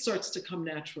think it starts to come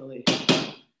naturally.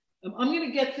 I'm going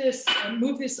to get this and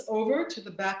move this over to the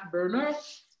back burner.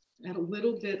 Add a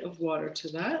little bit of water to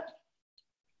that.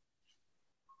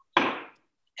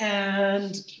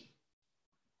 And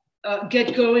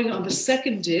get going on the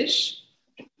second dish.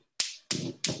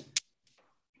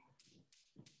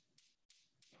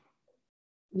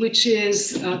 Which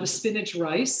is the spinach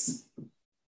rice,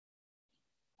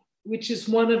 which is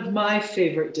one of my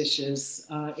favorite dishes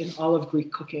in all of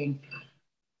Greek cooking.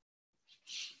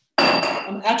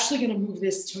 I'm actually going to move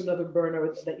this to another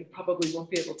burner that you probably won't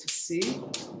be able to see,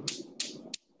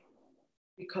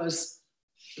 because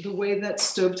the way that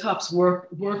stovetops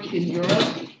work in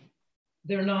Europe,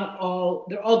 they're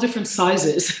all different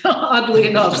sizes, oddly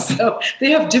enough. So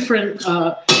they have different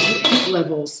heat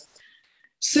levels.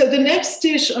 So the next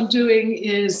dish I'm doing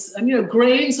is,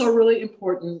 grains are really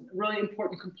important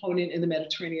component in the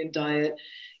Mediterranean diet.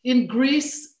 In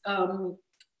Greece,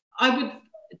 I would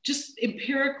just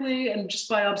empirically and just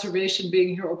by observation,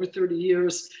 being here over 30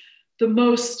 years, the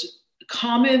most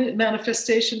common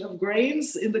manifestation of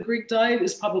grains in the Greek diet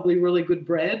is probably really good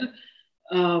bread.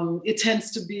 It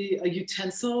tends to be a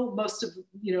utensil. Most of,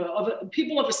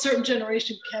 people of a certain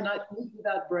generation cannot eat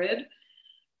without bread.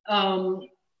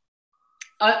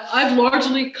 I've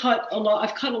largely cut a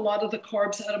lot of the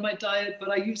carbs out of my diet, but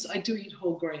I do eat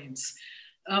whole grains.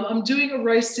 I'm doing a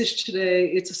rice dish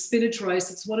today. It's a spinach rice.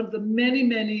 It's one of the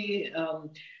many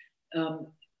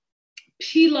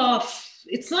pilaf.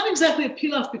 It's not exactly a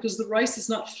pilaf because the rice is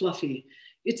not fluffy.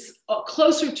 It's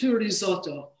closer to a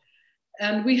risotto.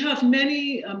 And we have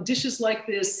many dishes like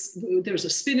this. There's a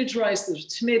spinach rice, there's a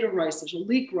tomato rice, there's a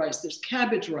leek rice, there's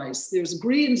cabbage rice, there's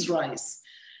greens rice.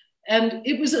 And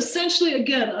it was essentially,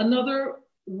 again, another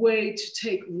way to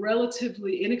take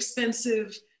relatively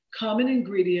inexpensive, common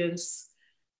ingredients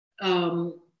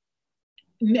and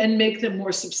make them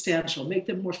more substantial, make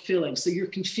them more filling. So you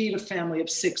can feed a family of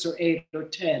 6 or 8 or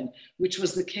 10, which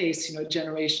was the case, a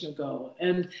generation ago.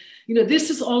 And, this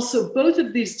is also, both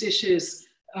of these dishes,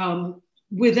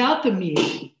 without the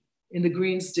meat in the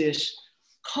greens dish,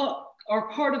 are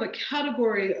part of a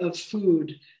category of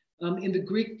food in the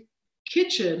Greek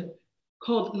kitchen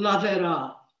called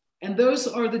lavera. And those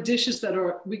are the dishes that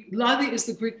are, lavi is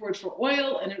the Greek word for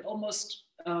oil, and it almost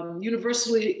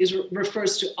universally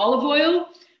refers to olive oil.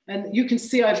 And you can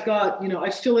see I've got, I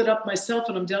fill it up myself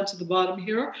and I'm down to the bottom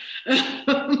here.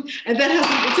 And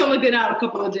it's only been out a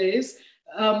couple of days.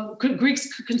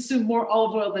 Greeks consume more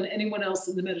olive oil than anyone else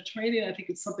in the Mediterranean. I think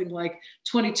it's something like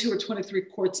 22 or 23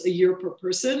 quarts a year per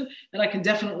person. And I can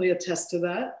definitely attest to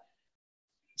that.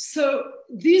 So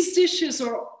these dishes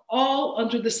are all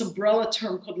under this umbrella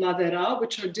term called lavera,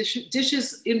 which are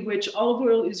dishes in which olive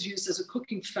oil is used as a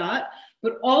cooking fat,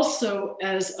 but also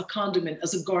as a condiment,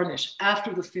 as a garnish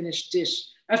after the finished dish,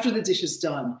 after the dish is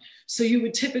done. So you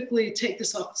would typically take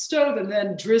this off the stove and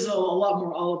then drizzle a lot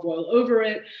more olive oil over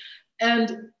it.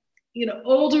 And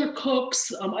older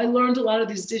cooks, I learned a lot of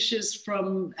these dishes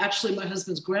from actually my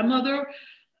husband's grandmother,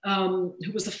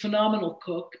 who was a phenomenal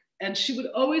cook. And she would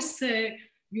always say,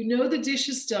 the dish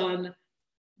is done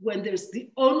when there's the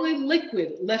only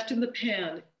liquid left in the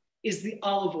pan is the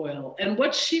olive oil. And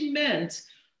what she meant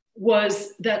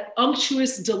was that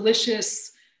unctuous,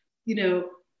 delicious,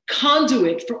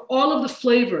 conduit for all of the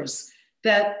flavors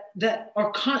that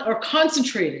are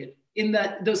concentrated in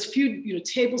those few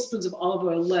tablespoons of olive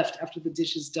oil left after the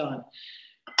dish is done.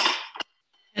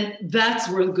 And that's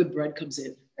where the good bread comes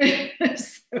in.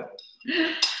 So,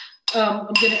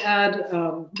 I'm going to add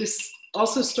this.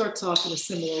 Also starts off in a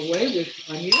similar way with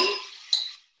onion.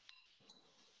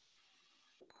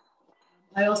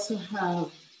 I also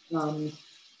have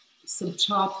some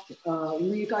chopped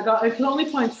leek. I can only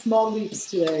find small leeks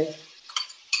today.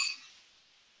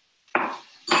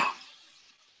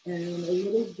 and a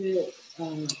little bit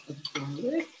of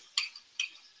garlic.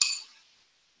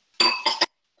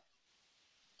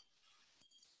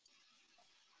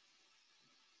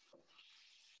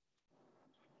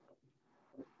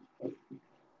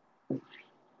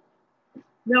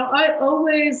 Now, I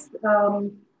always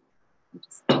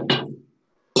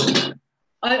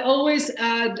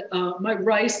add my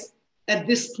rice at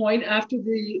this point after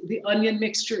the onion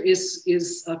mixture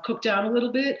is cooked down a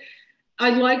little bit. I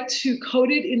like to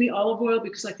coat it in the olive oil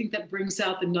because I think that brings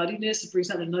out the nuttiness. It brings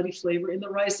out a nutty flavor in the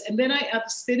rice. And then I add the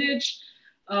spinach,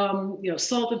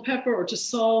 salt and pepper, or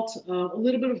just salt, a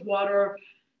little bit of water,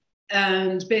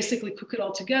 and basically cook it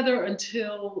all together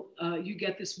until you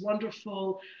get this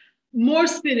wonderful, more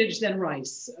spinach than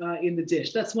rice in the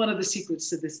dish. That's one of the secrets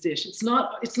to this dish. It's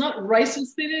not rice and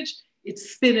spinach,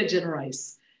 it's spinach and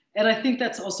rice. And I think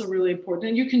that's also really important.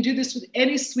 And you can do this with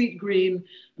any sweet green.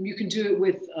 You can do it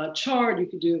with chard. You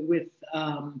can do it with,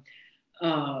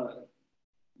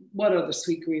 what other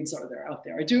sweet greens are there out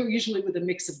there? I do it usually with a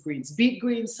mix of greens, beet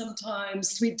greens sometimes,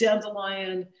 sweet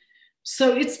dandelion.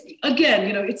 So it's,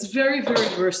 again, it's very, very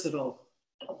versatile.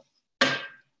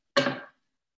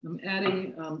 I'm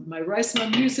adding my rice, and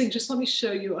I'm using, just let me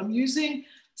show you, I'm using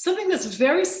something that's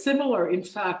very similar, in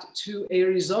fact, to a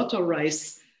risotto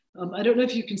rice. I don't know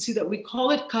if you can see that. We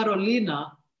call it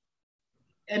Carolina,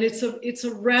 and it's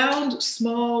a round,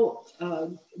 small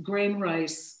grain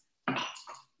rice,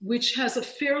 which has a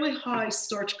fairly high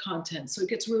starch content, so it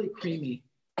gets really creamy.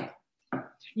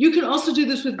 You can also do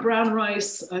this with brown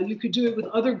rice. You could do it with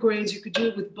other grains. You could do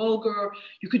it with bulgur.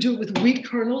 You could do it with wheat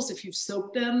kernels if you've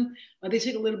soaked them. They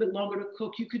take a little bit longer to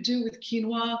cook. You could do it with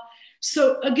quinoa.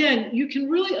 So again, you can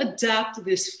really adapt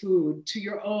this food to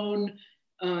your own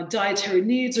dietary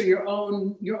needs or your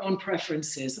own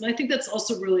preferences. And I think that's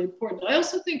also really important. I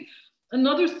also think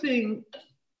another thing,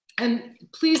 and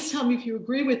please tell me if you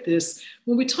agree with this,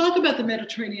 when we talk about the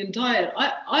Mediterranean diet,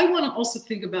 I want to also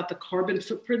think about the carbon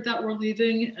footprint that we're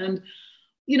leaving. And,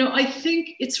 I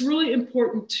think it's really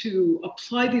important to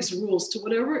apply these rules to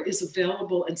whatever is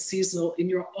available and seasonal in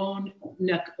your own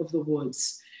neck of the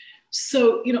woods.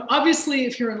 So, obviously,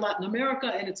 if you're in Latin America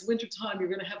and it's wintertime, you're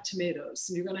going to have tomatoes,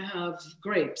 and you're going to have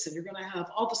grapes, and you're going to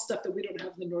have all the stuff that we don't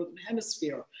have in the Northern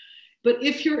Hemisphere. But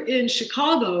if you're in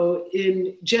Chicago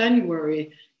in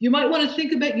January, you might want to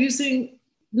think about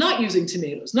not using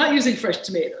tomatoes, not using fresh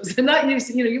tomatoes, and not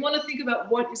using, you want to think about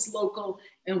what is local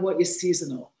and what is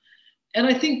seasonal. And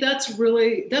I think that's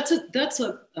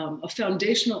a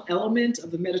foundational element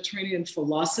of the Mediterranean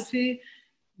philosophy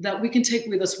that we can take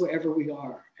with us wherever we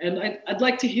are. And I'd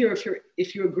like to hear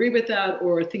if you agree with that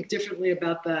or think differently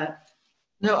about that.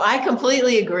 No, I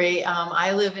completely agree.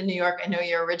 I live in New York. I know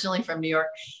you're originally from New York.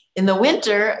 In the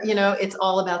winter, it's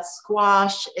all about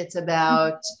squash. It's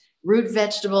about root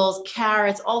vegetables,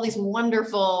 carrots, all these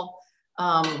wonderful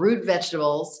root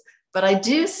vegetables. But I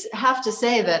do have to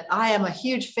say that I am a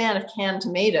huge fan of canned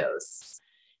tomatoes.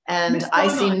 And I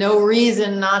see no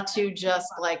reason not to just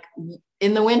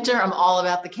in the winter, I'm all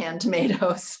about the canned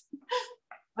tomatoes.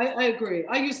 I agree.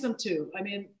 I use them too. I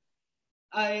mean,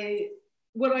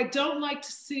 what I don't like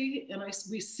to see, and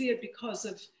we see it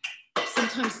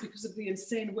sometimes because of the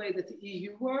insane way that the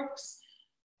EU works.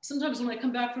 Sometimes when I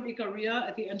come back from Icaria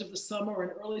at the end of the summer or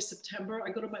in early September, I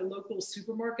go to my local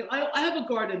supermarket. I have a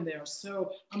garden there,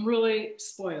 so I'm really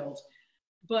spoiled.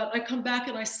 But I come back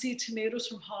and I see tomatoes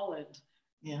from Holland.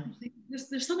 Yeah.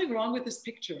 There's something wrong with this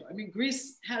picture. I mean,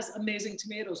 Greece has amazing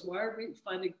tomatoes. Why are we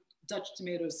finding Dutch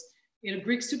tomatoes in a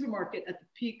Greek supermarket at the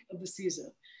peak of the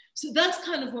season? So that's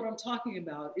kind of what I'm talking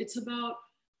about. It's about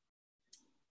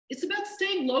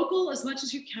staying local as much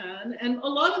as you can. And a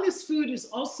lot of this food is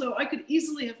also, I could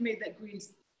easily have made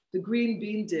the green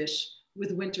bean dish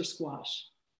with winter squash.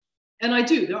 And I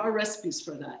do, there are recipes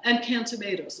for that. And canned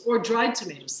tomatoes or dried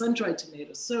tomatoes, sun-dried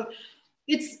tomatoes. So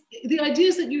the idea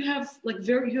is that you have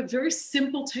very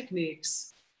simple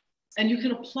techniques, and you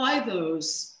can apply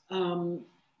those to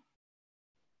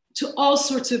all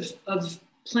sorts of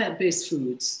plant-based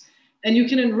foods. And you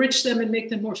can enrich them and make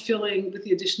them more filling with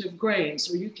the addition of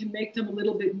grains, or you can make them a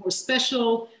little bit more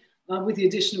special with the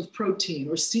addition of protein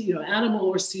or animal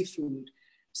or seafood.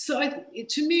 So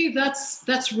to me,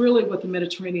 that's really what the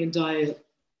Mediterranean diet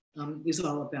is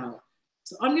all about.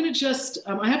 So I'm going to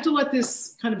I have to let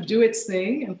this kind of do its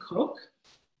thing and cook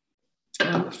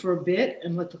for a bit,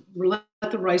 and let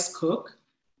the rice cook.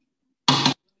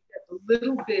 Get a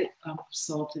little bit of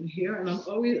salt in here, and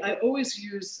I always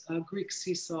use Greek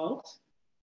sea salt.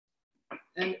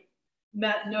 And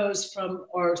Matt knows from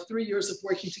our 3 years of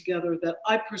working together that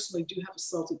I personally do have a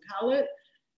salty palate,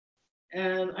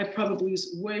 and I probably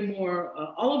use way more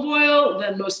olive oil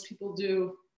than most people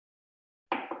do.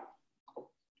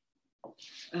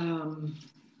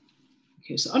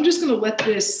 Okay, so I'm just going to let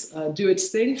this do its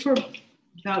thing for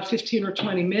about 15 or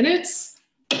 20 minutes.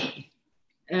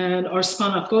 And our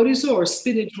spanakorizo, or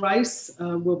spinach rice,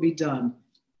 will be done.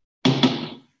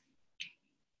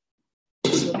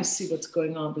 So let me see what's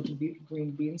going on with the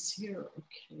green beans here.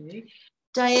 Okay.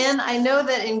 Diane, I know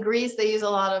that in Greece they use a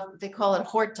lot of, they call it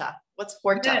horta. What's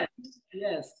horta?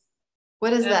 Yes.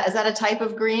 What is that? Is that a type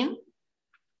of green?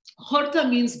 Horta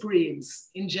means greens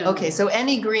in general. Okay, so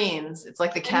any greens, it's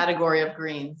like the category of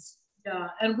greens. Yeah,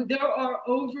 and there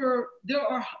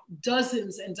are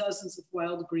dozens and dozens of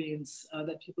wild greens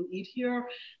that people eat here.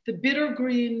 The bitter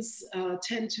greens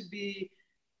tend to be,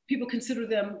 people consider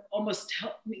them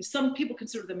some people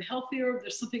consider them healthier.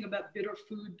 There's something about bitter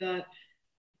food that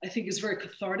I think is very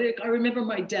cathartic. I remember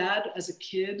my dad as a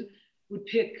kid would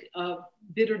pick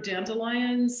bitter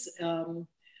dandelions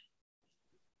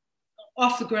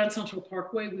off the Grand Central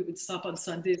Parkway. We would stop on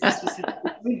Sundays.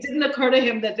 It didn't occur to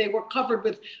him that they were covered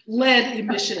with lead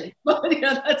emission. But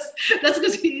that's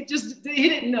because he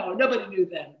didn't know. Nobody knew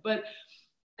then.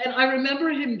 And I remember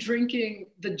him drinking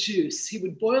the juice. He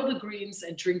would boil the greens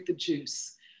and drink the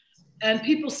juice. And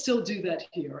people still do that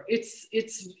here. It's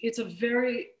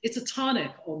a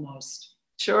tonic almost.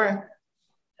 Sure.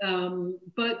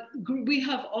 But we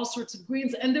have all sorts of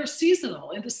greens, and they're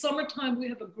seasonal. In the summertime, we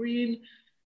have a green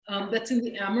that's in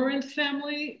the amaranth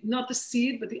family, not the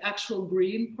seed, but the actual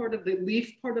green part of the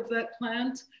leaf part of that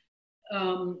plant,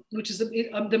 which is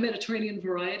the Mediterranean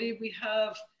variety. We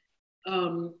have,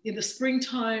 in the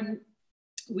springtime,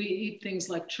 we eat things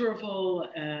like chervil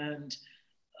and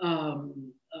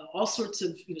all sorts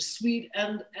of sweet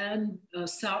and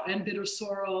sour and bitter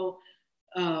sorrel,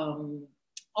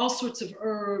 all sorts of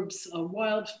herbs,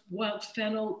 wild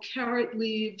fennel, carrot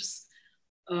leaves.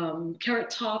 Carrot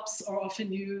tops are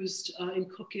often used in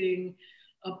cooking.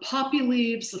 Poppy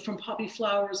leaves from poppy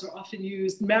flowers are often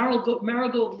used.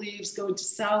 Marigold leaves go into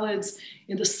salads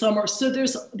in the summer. So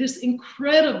there's this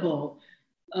incredible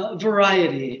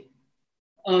variety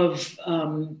of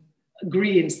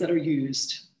greens that are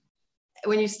used.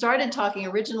 When you started talking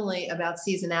originally about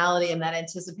seasonality and that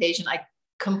anticipation, I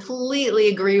completely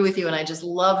agree with you. And I just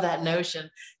love that notion,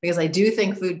 because I do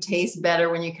think food tastes better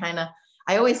when you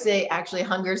I always say, actually,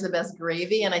 hunger is the best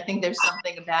gravy. And I think there's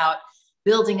something about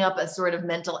building up a sort of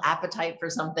mental appetite for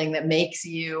something that makes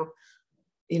you,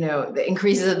 that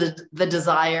increases the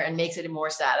desire and makes it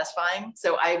more satisfying.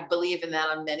 So I believe in that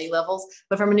on many levels.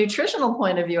 But from a nutritional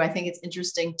point of view, I think it's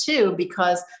interesting too,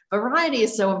 because variety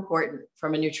is so important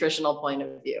from a nutritional point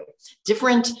of view.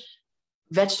 Different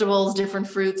vegetables, different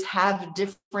fruits have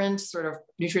different sort of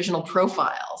nutritional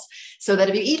profiles. So that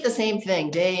if you eat the same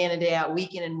thing day in and day out,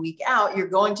 week in and week out, you're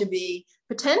going to be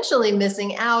potentially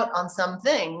missing out on some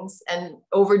things and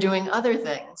overdoing other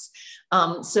things.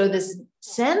 So this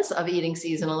sense of eating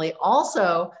seasonally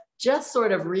also just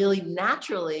sort of really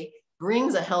naturally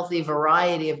brings a healthy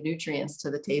variety of nutrients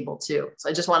to the table too. So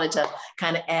I just wanted to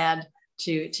kind of add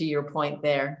to your point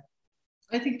there.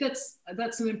 I think that's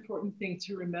an important thing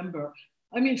to remember.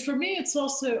 I mean, for me, it's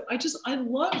also, I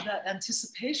love that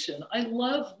anticipation. I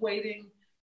love waiting.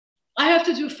 I have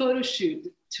to do a photo shoot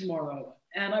tomorrow,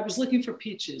 and I was looking for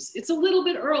peaches. It's a little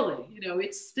bit early,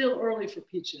 it's still early for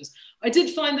peaches. I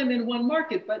did find them in one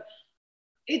market, but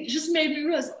it just made me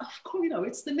realize, of course,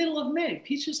 it's the middle of May.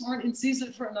 Peaches aren't in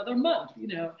season for another month,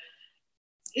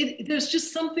 There's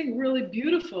just something really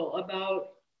beautiful about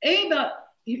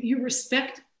you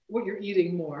respect what you're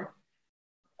eating more.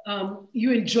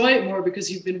 You enjoy it more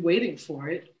because you've been waiting for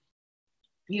it.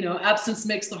 Absence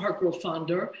makes the heart grow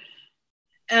fonder.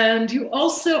 And I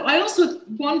also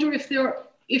wonder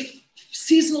if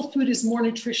seasonal food is more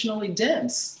nutritionally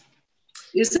dense.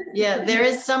 Is it? Yeah, there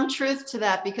is some truth to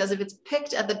that, because if it's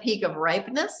picked at the peak of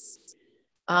ripeness,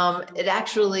 it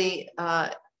actually,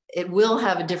 it will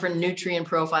have a different nutrient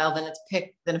profile than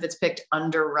if it's picked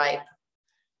underripe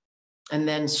and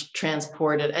then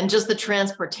transported, and just the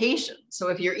transportation. So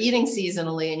if you're eating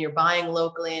seasonally and you're buying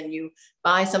locally and you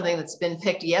buy something that's been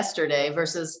picked yesterday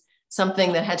versus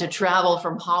something that had to travel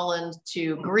from Holland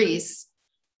to Greece,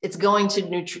 it's going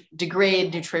to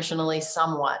degrade nutritionally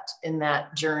somewhat in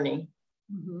that journey.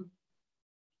 Mm-hmm.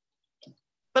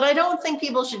 But I don't think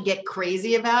people should get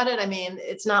crazy about it. I mean,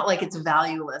 it's not like it's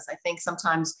valueless. I think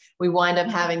sometimes we wind up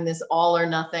having this all or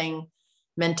nothing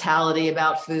mentality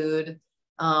about food.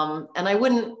 And I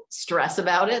wouldn't stress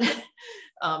about it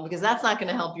because that's not going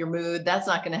to help your mood. That's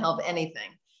not going to help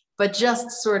anything. But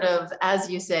just sort of, as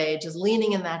you say, just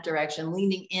leaning in that direction,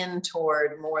 leaning in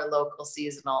toward more local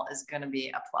seasonal is going to be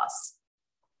a plus.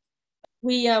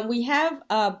 We have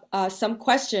some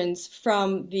questions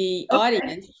from the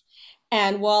audience.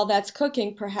 And while that's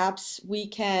cooking, perhaps we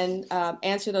can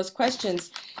answer those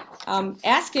questions.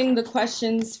 Asking the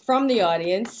questions from the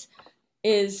audience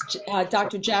is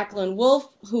Dr. Jacqueline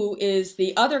Wolf, who is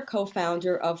the other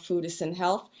co-founder of Foodicine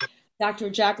Health. Dr.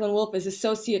 Jacqueline Wolf is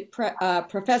Associate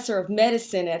Professor of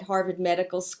Medicine at Harvard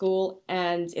Medical School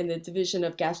and in the Division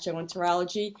of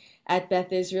Gastroenterology at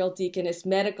Beth Israel Deaconess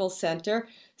Medical Center.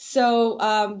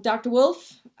 So, Dr.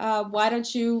 Wolf, why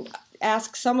don't you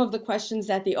ask some of the questions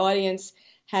that the audience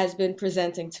has been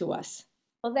presenting to us?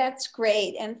 Well, that's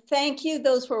great. And thank you.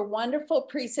 Those were wonderful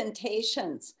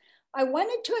presentations. I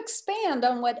wanted to expand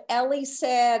on what Ellie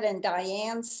said and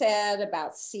Diane said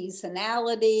about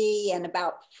seasonality and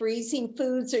about freezing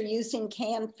foods or using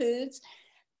canned foods.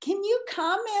 Can you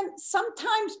comment?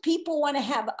 Sometimes people want to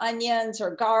have onions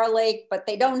or garlic, but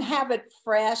they don't have it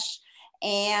fresh.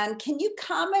 And can you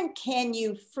comment, can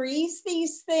you freeze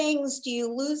these things? Do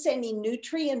you lose any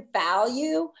nutrient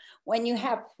value when you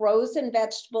have frozen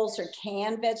vegetables or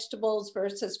canned vegetables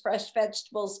versus fresh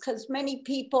vegetables? Because many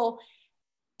people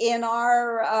in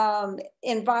our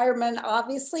environment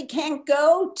obviously can't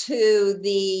go to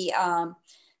the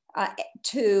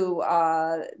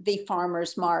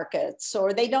farmers markets,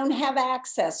 or they don't have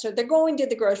access, or they're going to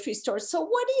the grocery store. So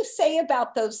what do you say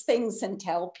about those things and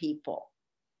tell people?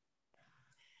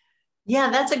 Yeah,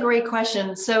 that's a great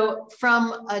question. So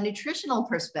from a nutritional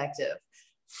perspective,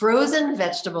 frozen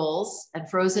vegetables and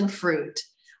frozen fruit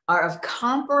are of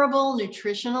comparable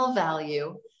nutritional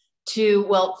value to,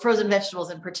 well, frozen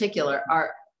vegetables in particular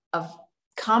are of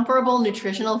comparable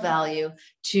nutritional value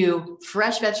to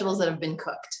fresh vegetables that have been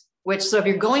cooked, which, so if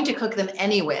you're going to cook them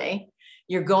anyway,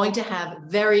 you're going to have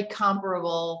very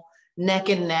comparable neck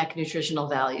and neck nutritional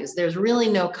values. There's really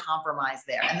no compromise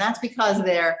there. And that's because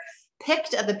they're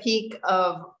picked at the peak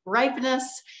of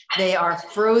ripeness. They are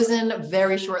frozen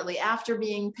very shortly after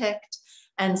being picked.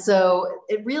 And so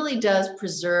it really does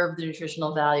preserve the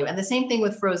nutritional value. And the same thing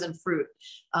with frozen fruit.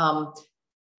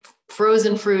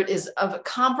 Frozen fruit is of a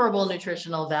comparable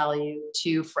nutritional value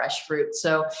to fresh fruit.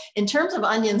 So in terms of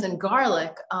onions and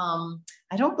garlic,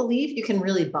 I don't believe you can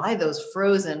really buy those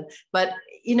frozen, but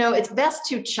you know, it's best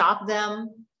to chop them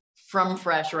from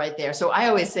fresh right there. So I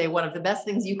always say one of the best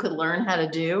things you could learn how to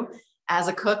do as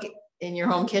a cook in your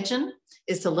home kitchen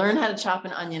is to learn how to chop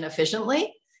an onion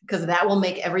efficiently, because that will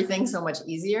make everything so much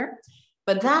easier.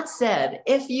 But that said,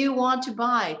 if you want to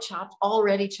buy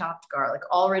already chopped garlic,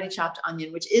 already chopped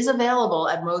onion, which is available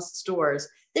at most stores,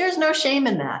 there's no shame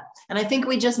in that. And I think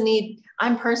we just need,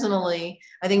 I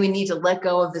think we need to let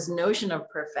go of this notion of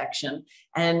perfection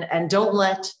and don't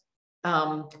let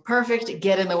perfect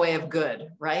get in the way of good,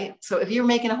 right? So if you're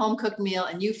making a home cooked meal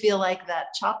and you feel like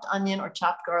that chopped onion or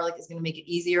chopped garlic is going to make it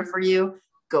easier for you,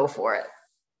 go for it.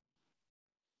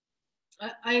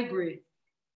 I agree.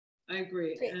 I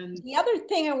agree. And the other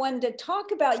thing I wanted to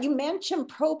talk about, you mentioned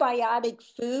probiotic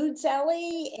foods,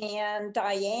 Ellie and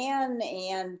Diane,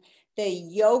 and the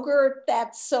yogurt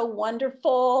that's so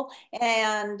wonderful,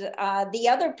 and the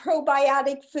other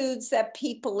probiotic foods that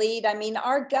people eat. I mean,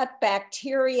 our gut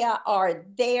bacteria are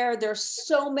there. There's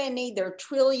so many, there are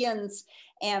trillions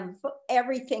and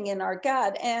everything in our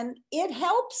gut, and it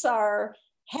helps our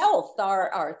health,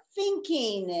 our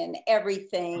thinking and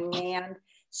everything. And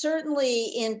certainly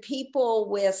in people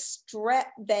with stress,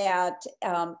 that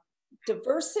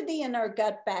diversity in our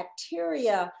gut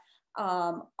bacteria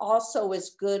also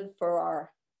is good for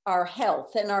our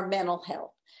health and our mental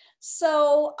health.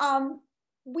 So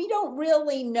we don't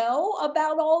really know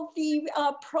about all the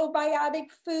probiotic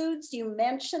foods. You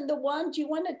mentioned the one. Do you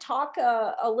want to talk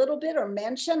a little bit or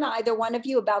mention, either one of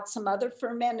you, about some other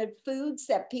fermented foods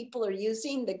that people are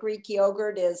using? The Greek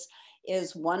yogurt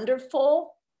is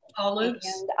wonderful. olives.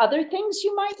 And other things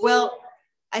you might use? Well,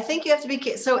 I think you have to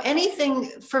be, so anything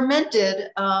fermented,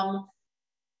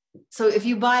 so if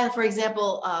you buy, for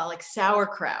example, like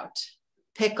sauerkraut,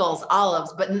 pickles,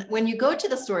 olives, but when you go to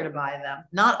the store to buy them,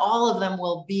 not all of them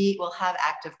will have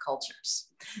active cultures.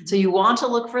 So you want to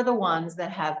look for the ones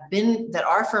that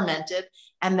are fermented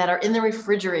and that are in the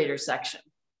refrigerator section.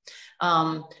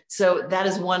 So that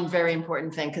is one very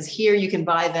important thing, because here you can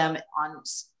buy them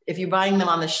if you're buying them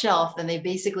on the shelf, then they've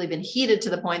basically been heated to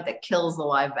the point that kills the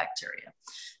live bacteria.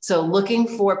 So looking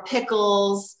for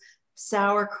pickles,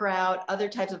 sauerkraut, other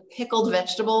types of pickled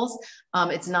vegetables.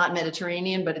 It's not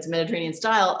Mediterranean, but it's Mediterranean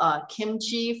style.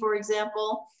 Kimchi, for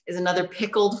example, is another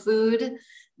pickled food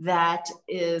that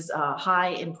is high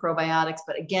in probiotics,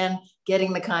 but again,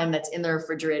 getting the kind that's in the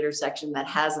refrigerator section that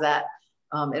has that,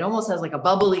 it almost has like a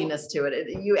bubbliness to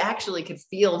it. You actually could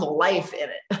feel the life in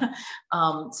it.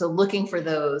 So looking for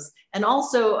those. And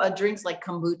also drinks like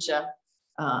kombucha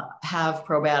have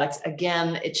probiotics.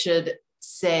 Again, it should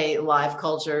say live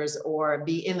cultures or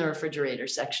be in the refrigerator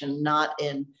section, not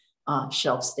in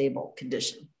shelf stable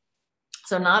condition.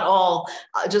 So not all,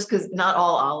 just because not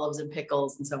all olives and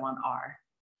pickles and so on are.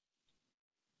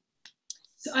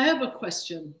 So I have a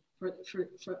question for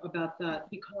about that,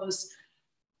 because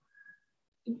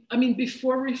I mean,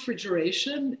 before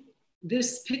refrigeration,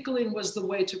 this pickling was the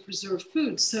way to preserve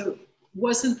food. So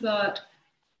weren't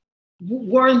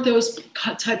those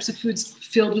types of foods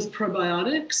filled with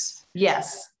probiotics?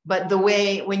 Yes, but the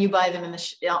way, when you buy them in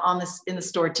the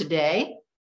store today,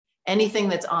 anything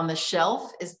that's on the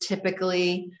shelf is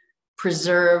typically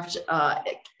preserved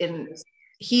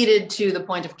heated to the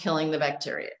point of killing the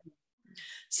bacteria.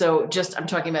 So I'm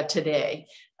talking about today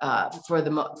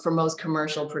for most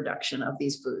commercial production of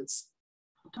these foods.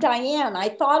 Diane, I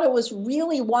thought it was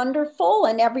really wonderful,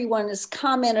 and everyone has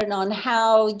commented on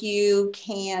how you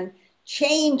can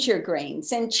change your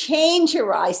grains and change your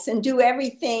rice and do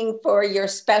everything for your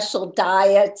special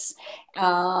diets.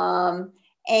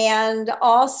 And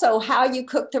also how you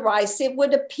cook the rice. It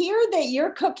would appear that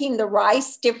you're cooking the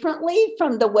rice differently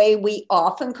from the way we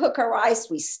often cook our rice.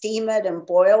 We steam it and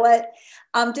boil it.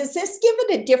 Does this give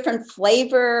it a different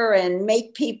flavor and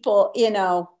make people,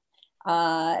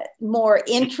 more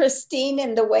interesting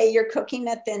in the way you're cooking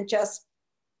it than just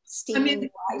steaming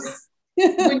rice?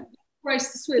 When you cook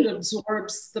rice this way, it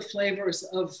absorbs the flavors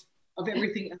of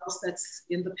everything else that's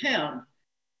in the pan.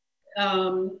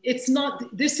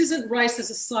 This isn't rice as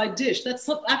a side dish. That's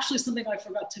actually something I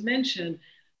forgot to mention,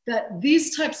 that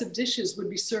these types of dishes would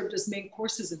be served as main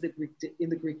courses in the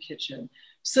Greek kitchen.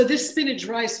 So this spinach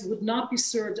rice would not be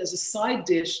served as a side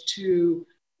dish to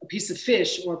a piece of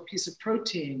fish or a piece of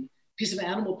protein, piece of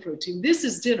animal protein. This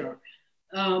is dinner.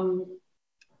 I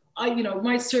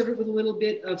might serve it with a little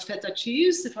bit of feta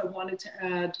cheese if I wanted to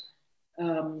add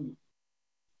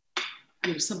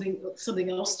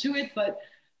something else to it, but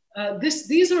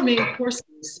these are main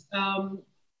courses.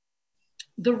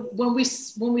 When we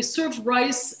serve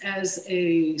rice as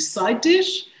a side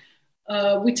dish,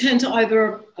 we tend to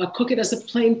either cook it as a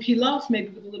plain pilaf, maybe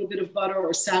with a little bit of butter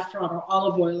or saffron or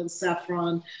olive oil and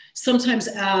saffron. Sometimes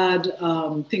add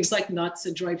things like nuts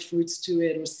and dried fruits to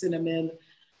it or cinnamon.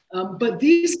 But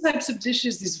these types of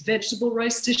dishes, these vegetable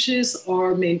rice dishes,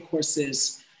 are main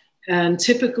courses and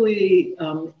typically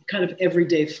kind of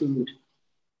everyday food.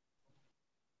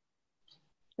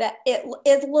 That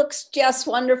it looks just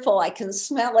wonderful. I can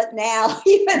smell it now,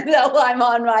 even though I'm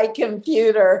on my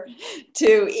computer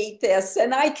to eat this.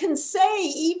 And I can say,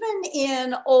 even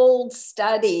in old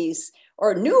studies,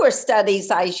 or newer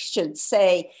studies, I should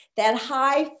say, that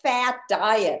high-fat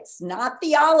diets, not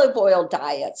the olive oil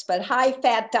diets, but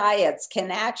high-fat diets can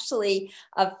actually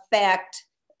affect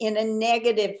in a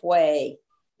negative way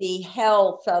the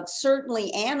health of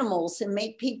certainly animals and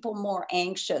make people more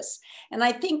anxious. And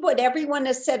I think what everyone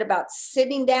has said about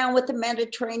sitting down with the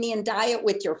Mediterranean diet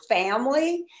with your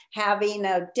family, having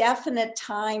a definite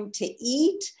time to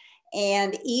eat,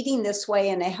 and eating this way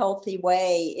in a healthy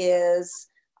way is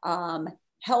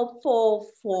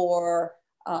helpful for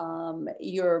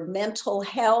your mental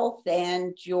health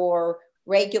and your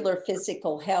regular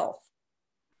physical health.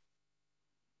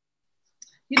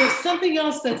 Something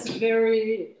else that's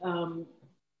very,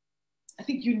 I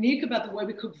think, unique about the way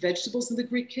we cook vegetables in the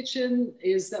Greek kitchen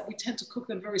is that we tend to cook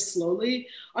them very slowly.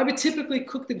 I would typically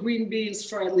cook the green beans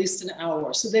for at least an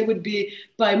hour. So they would be,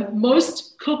 by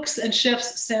most cooks and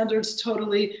chefs' standards,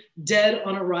 totally dead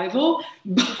on arrival.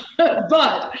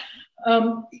 But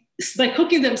by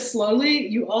cooking them slowly,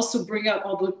 you also bring out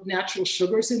all the natural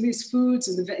sugars in these foods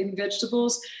and in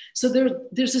vegetables. So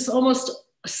there's this almost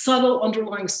a subtle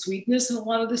underlying sweetness in a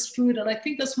lot of this food. And I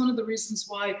think that's one of the reasons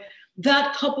why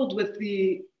that, coupled with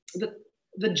the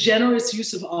generous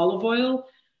use of olive oil,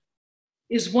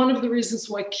 is one of the reasons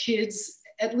why kids,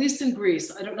 at least in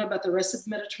Greece, I don't know about the rest of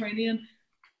the Mediterranean,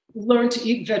 learn to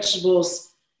eat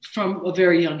vegetables from a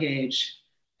very young age.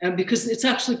 And because it's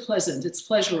actually pleasant, it's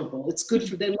pleasurable, it's good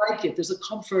for, they like it, there's a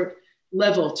comfort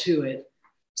level to it.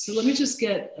 So let me just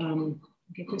get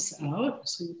this out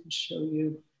so we can show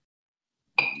you.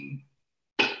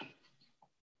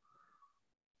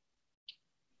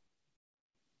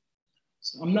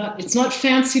 So it's not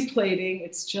fancy plating,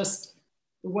 it's just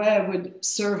the way I would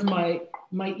serve my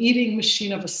eating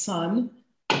machine of a son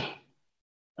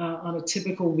on a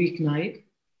typical weeknight.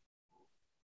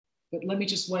 But let me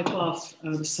just wipe off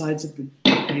the sides of the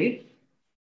plate.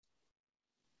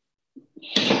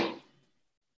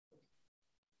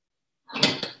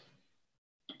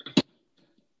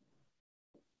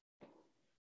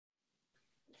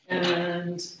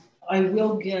 And I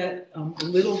will get a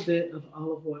little bit of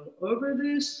olive oil over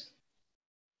this.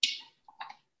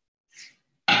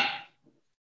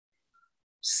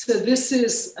 So this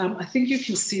is, I think you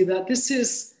can see that. This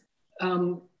is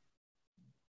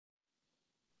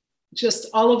just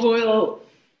olive oil,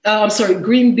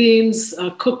 green beans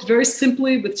cooked very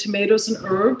simply with tomatoes and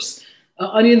herbs,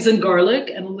 onions and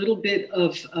garlic, and a little bit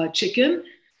of chicken.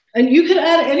 And you could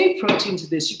add any protein to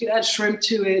this. You could add shrimp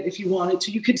to it if you wanted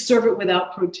to. You could serve it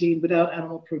without protein, without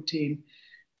animal protein.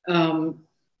 And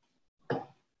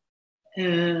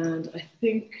I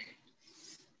think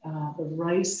the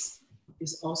rice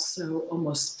is also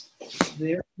almost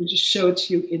there. We just show it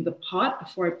to you in the pot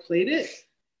before I plate it.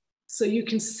 So you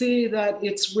can see that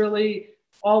it's really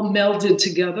all melded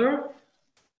together.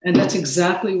 And that's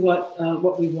exactly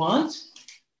what we want.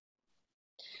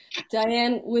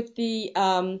 Diane, with the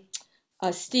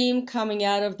steam coming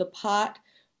out of the pot,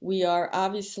 we are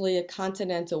obviously a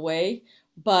continent away,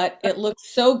 but it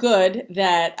looks so good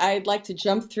that I'd like to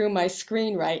jump through my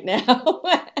screen right now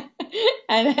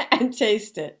and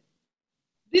taste it.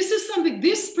 This is something,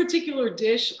 this particular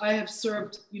dish I have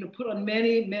served, put on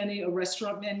many a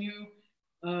restaurant menu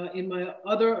in my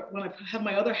other, when I have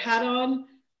my other hat on.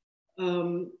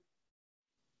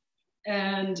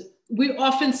 And we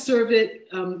often serve it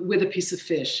with a piece of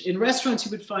fish. In restaurants,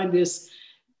 you would find this,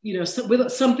 with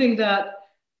something that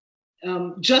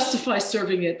justifies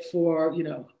serving it for,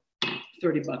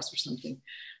 $30 or something.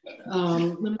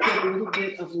 Let me get a little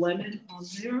bit of lemon on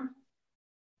there.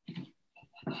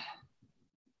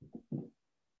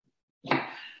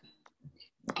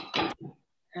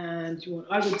 And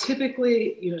I would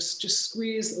typically, just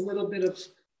squeeze a little bit of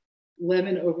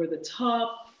lemon over the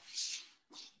top.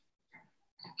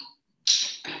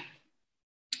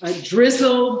 I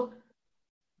drizzle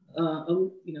a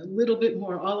little bit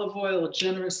more olive oil, a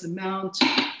generous amount.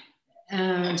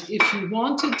 And if you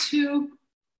wanted to,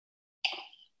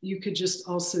 you could just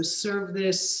also serve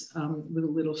this with a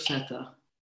little feta.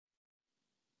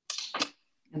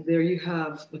 And there you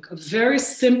have a very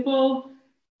simple,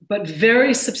 but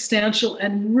very substantial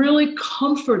and really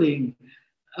comforting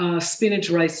spinach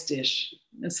rice dish.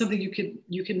 It's something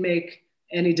you can make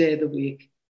any day of the week.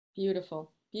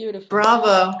 Beautiful. Beautiful.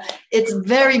 Bravo. It's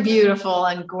very beautiful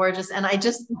and gorgeous. And I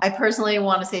personally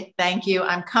want to say thank you.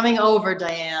 I'm coming over,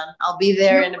 Diane. I'll be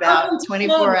there in about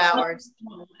 24 hours.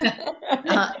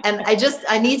 And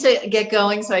I need to get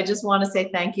going. So I just want to say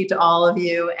thank you to all of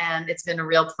you. And it's been a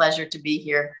real pleasure to be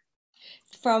here.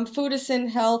 From Foodicine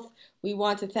Health, we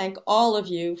want to thank all of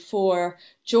you for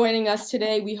joining us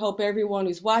today. We hope everyone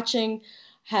who's watching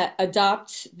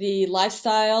adopts the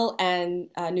lifestyle and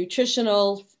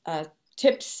nutritional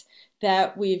tips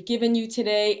that we've given you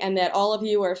today, and that all of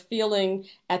you are feeling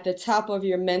at the top of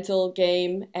your mental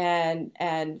game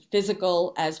and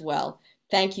physical as well.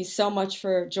 Thank you so much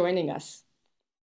for joining us.